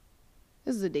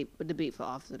 This is a debate for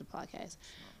off of the podcast.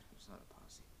 It's not a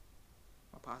posse.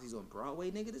 My posse's on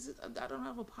Broadway, nigga. I don't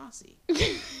have a posse.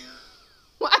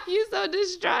 Why are you so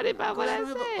distraught by what I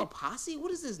said? Have a posse?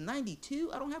 What is this,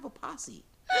 92? I don't have a posse.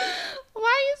 Why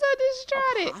are you so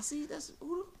distraught? A posse? That's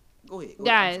who? Go ahead.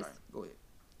 Guys. Go ahead.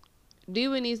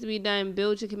 Do what needs to be done.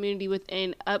 Build your community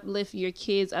within. Uplift your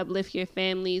kids. Uplift your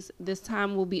families. This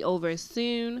time will be over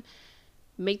soon.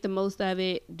 Make the most of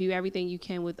it. Do everything you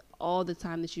can with all the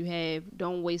time that you have.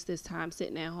 Don't waste this time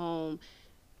sitting at home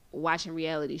watching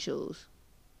reality shows.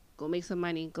 Go make some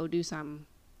money. Go do something.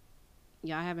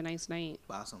 Y'all have a nice night.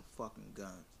 Buy some fucking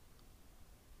guns.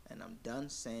 And I'm done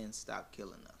saying stop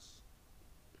killing us.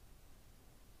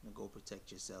 Now go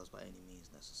protect yourselves by any means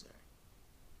necessary.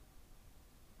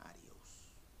 Adios.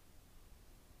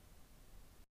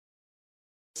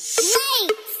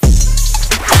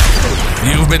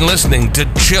 You've been listening to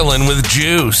Chillin' with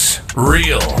Juice.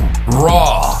 Real,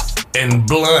 raw, and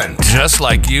blunt, just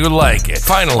like you like it.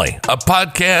 Finally, a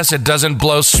podcast that doesn't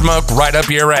blow smoke right up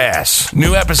your ass.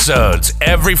 New episodes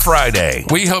every Friday.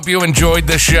 We hope you enjoyed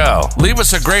the show. Leave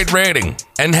us a great rating.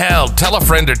 And hell, tell a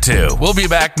friend or two. We'll be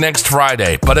back next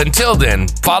Friday. But until then,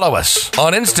 follow us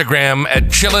on Instagram at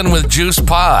Chillin' with Juice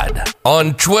Pod,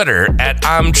 on Twitter at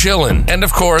I'm Chillin', and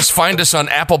of course, find us on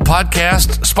Apple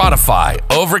Podcast, Spotify,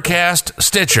 Overcast,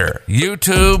 Stitcher,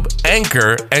 YouTube,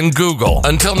 Anchor, and Google.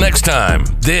 Until next time,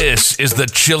 this is the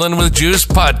Chillin' with Juice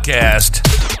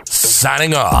podcast,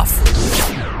 signing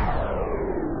off.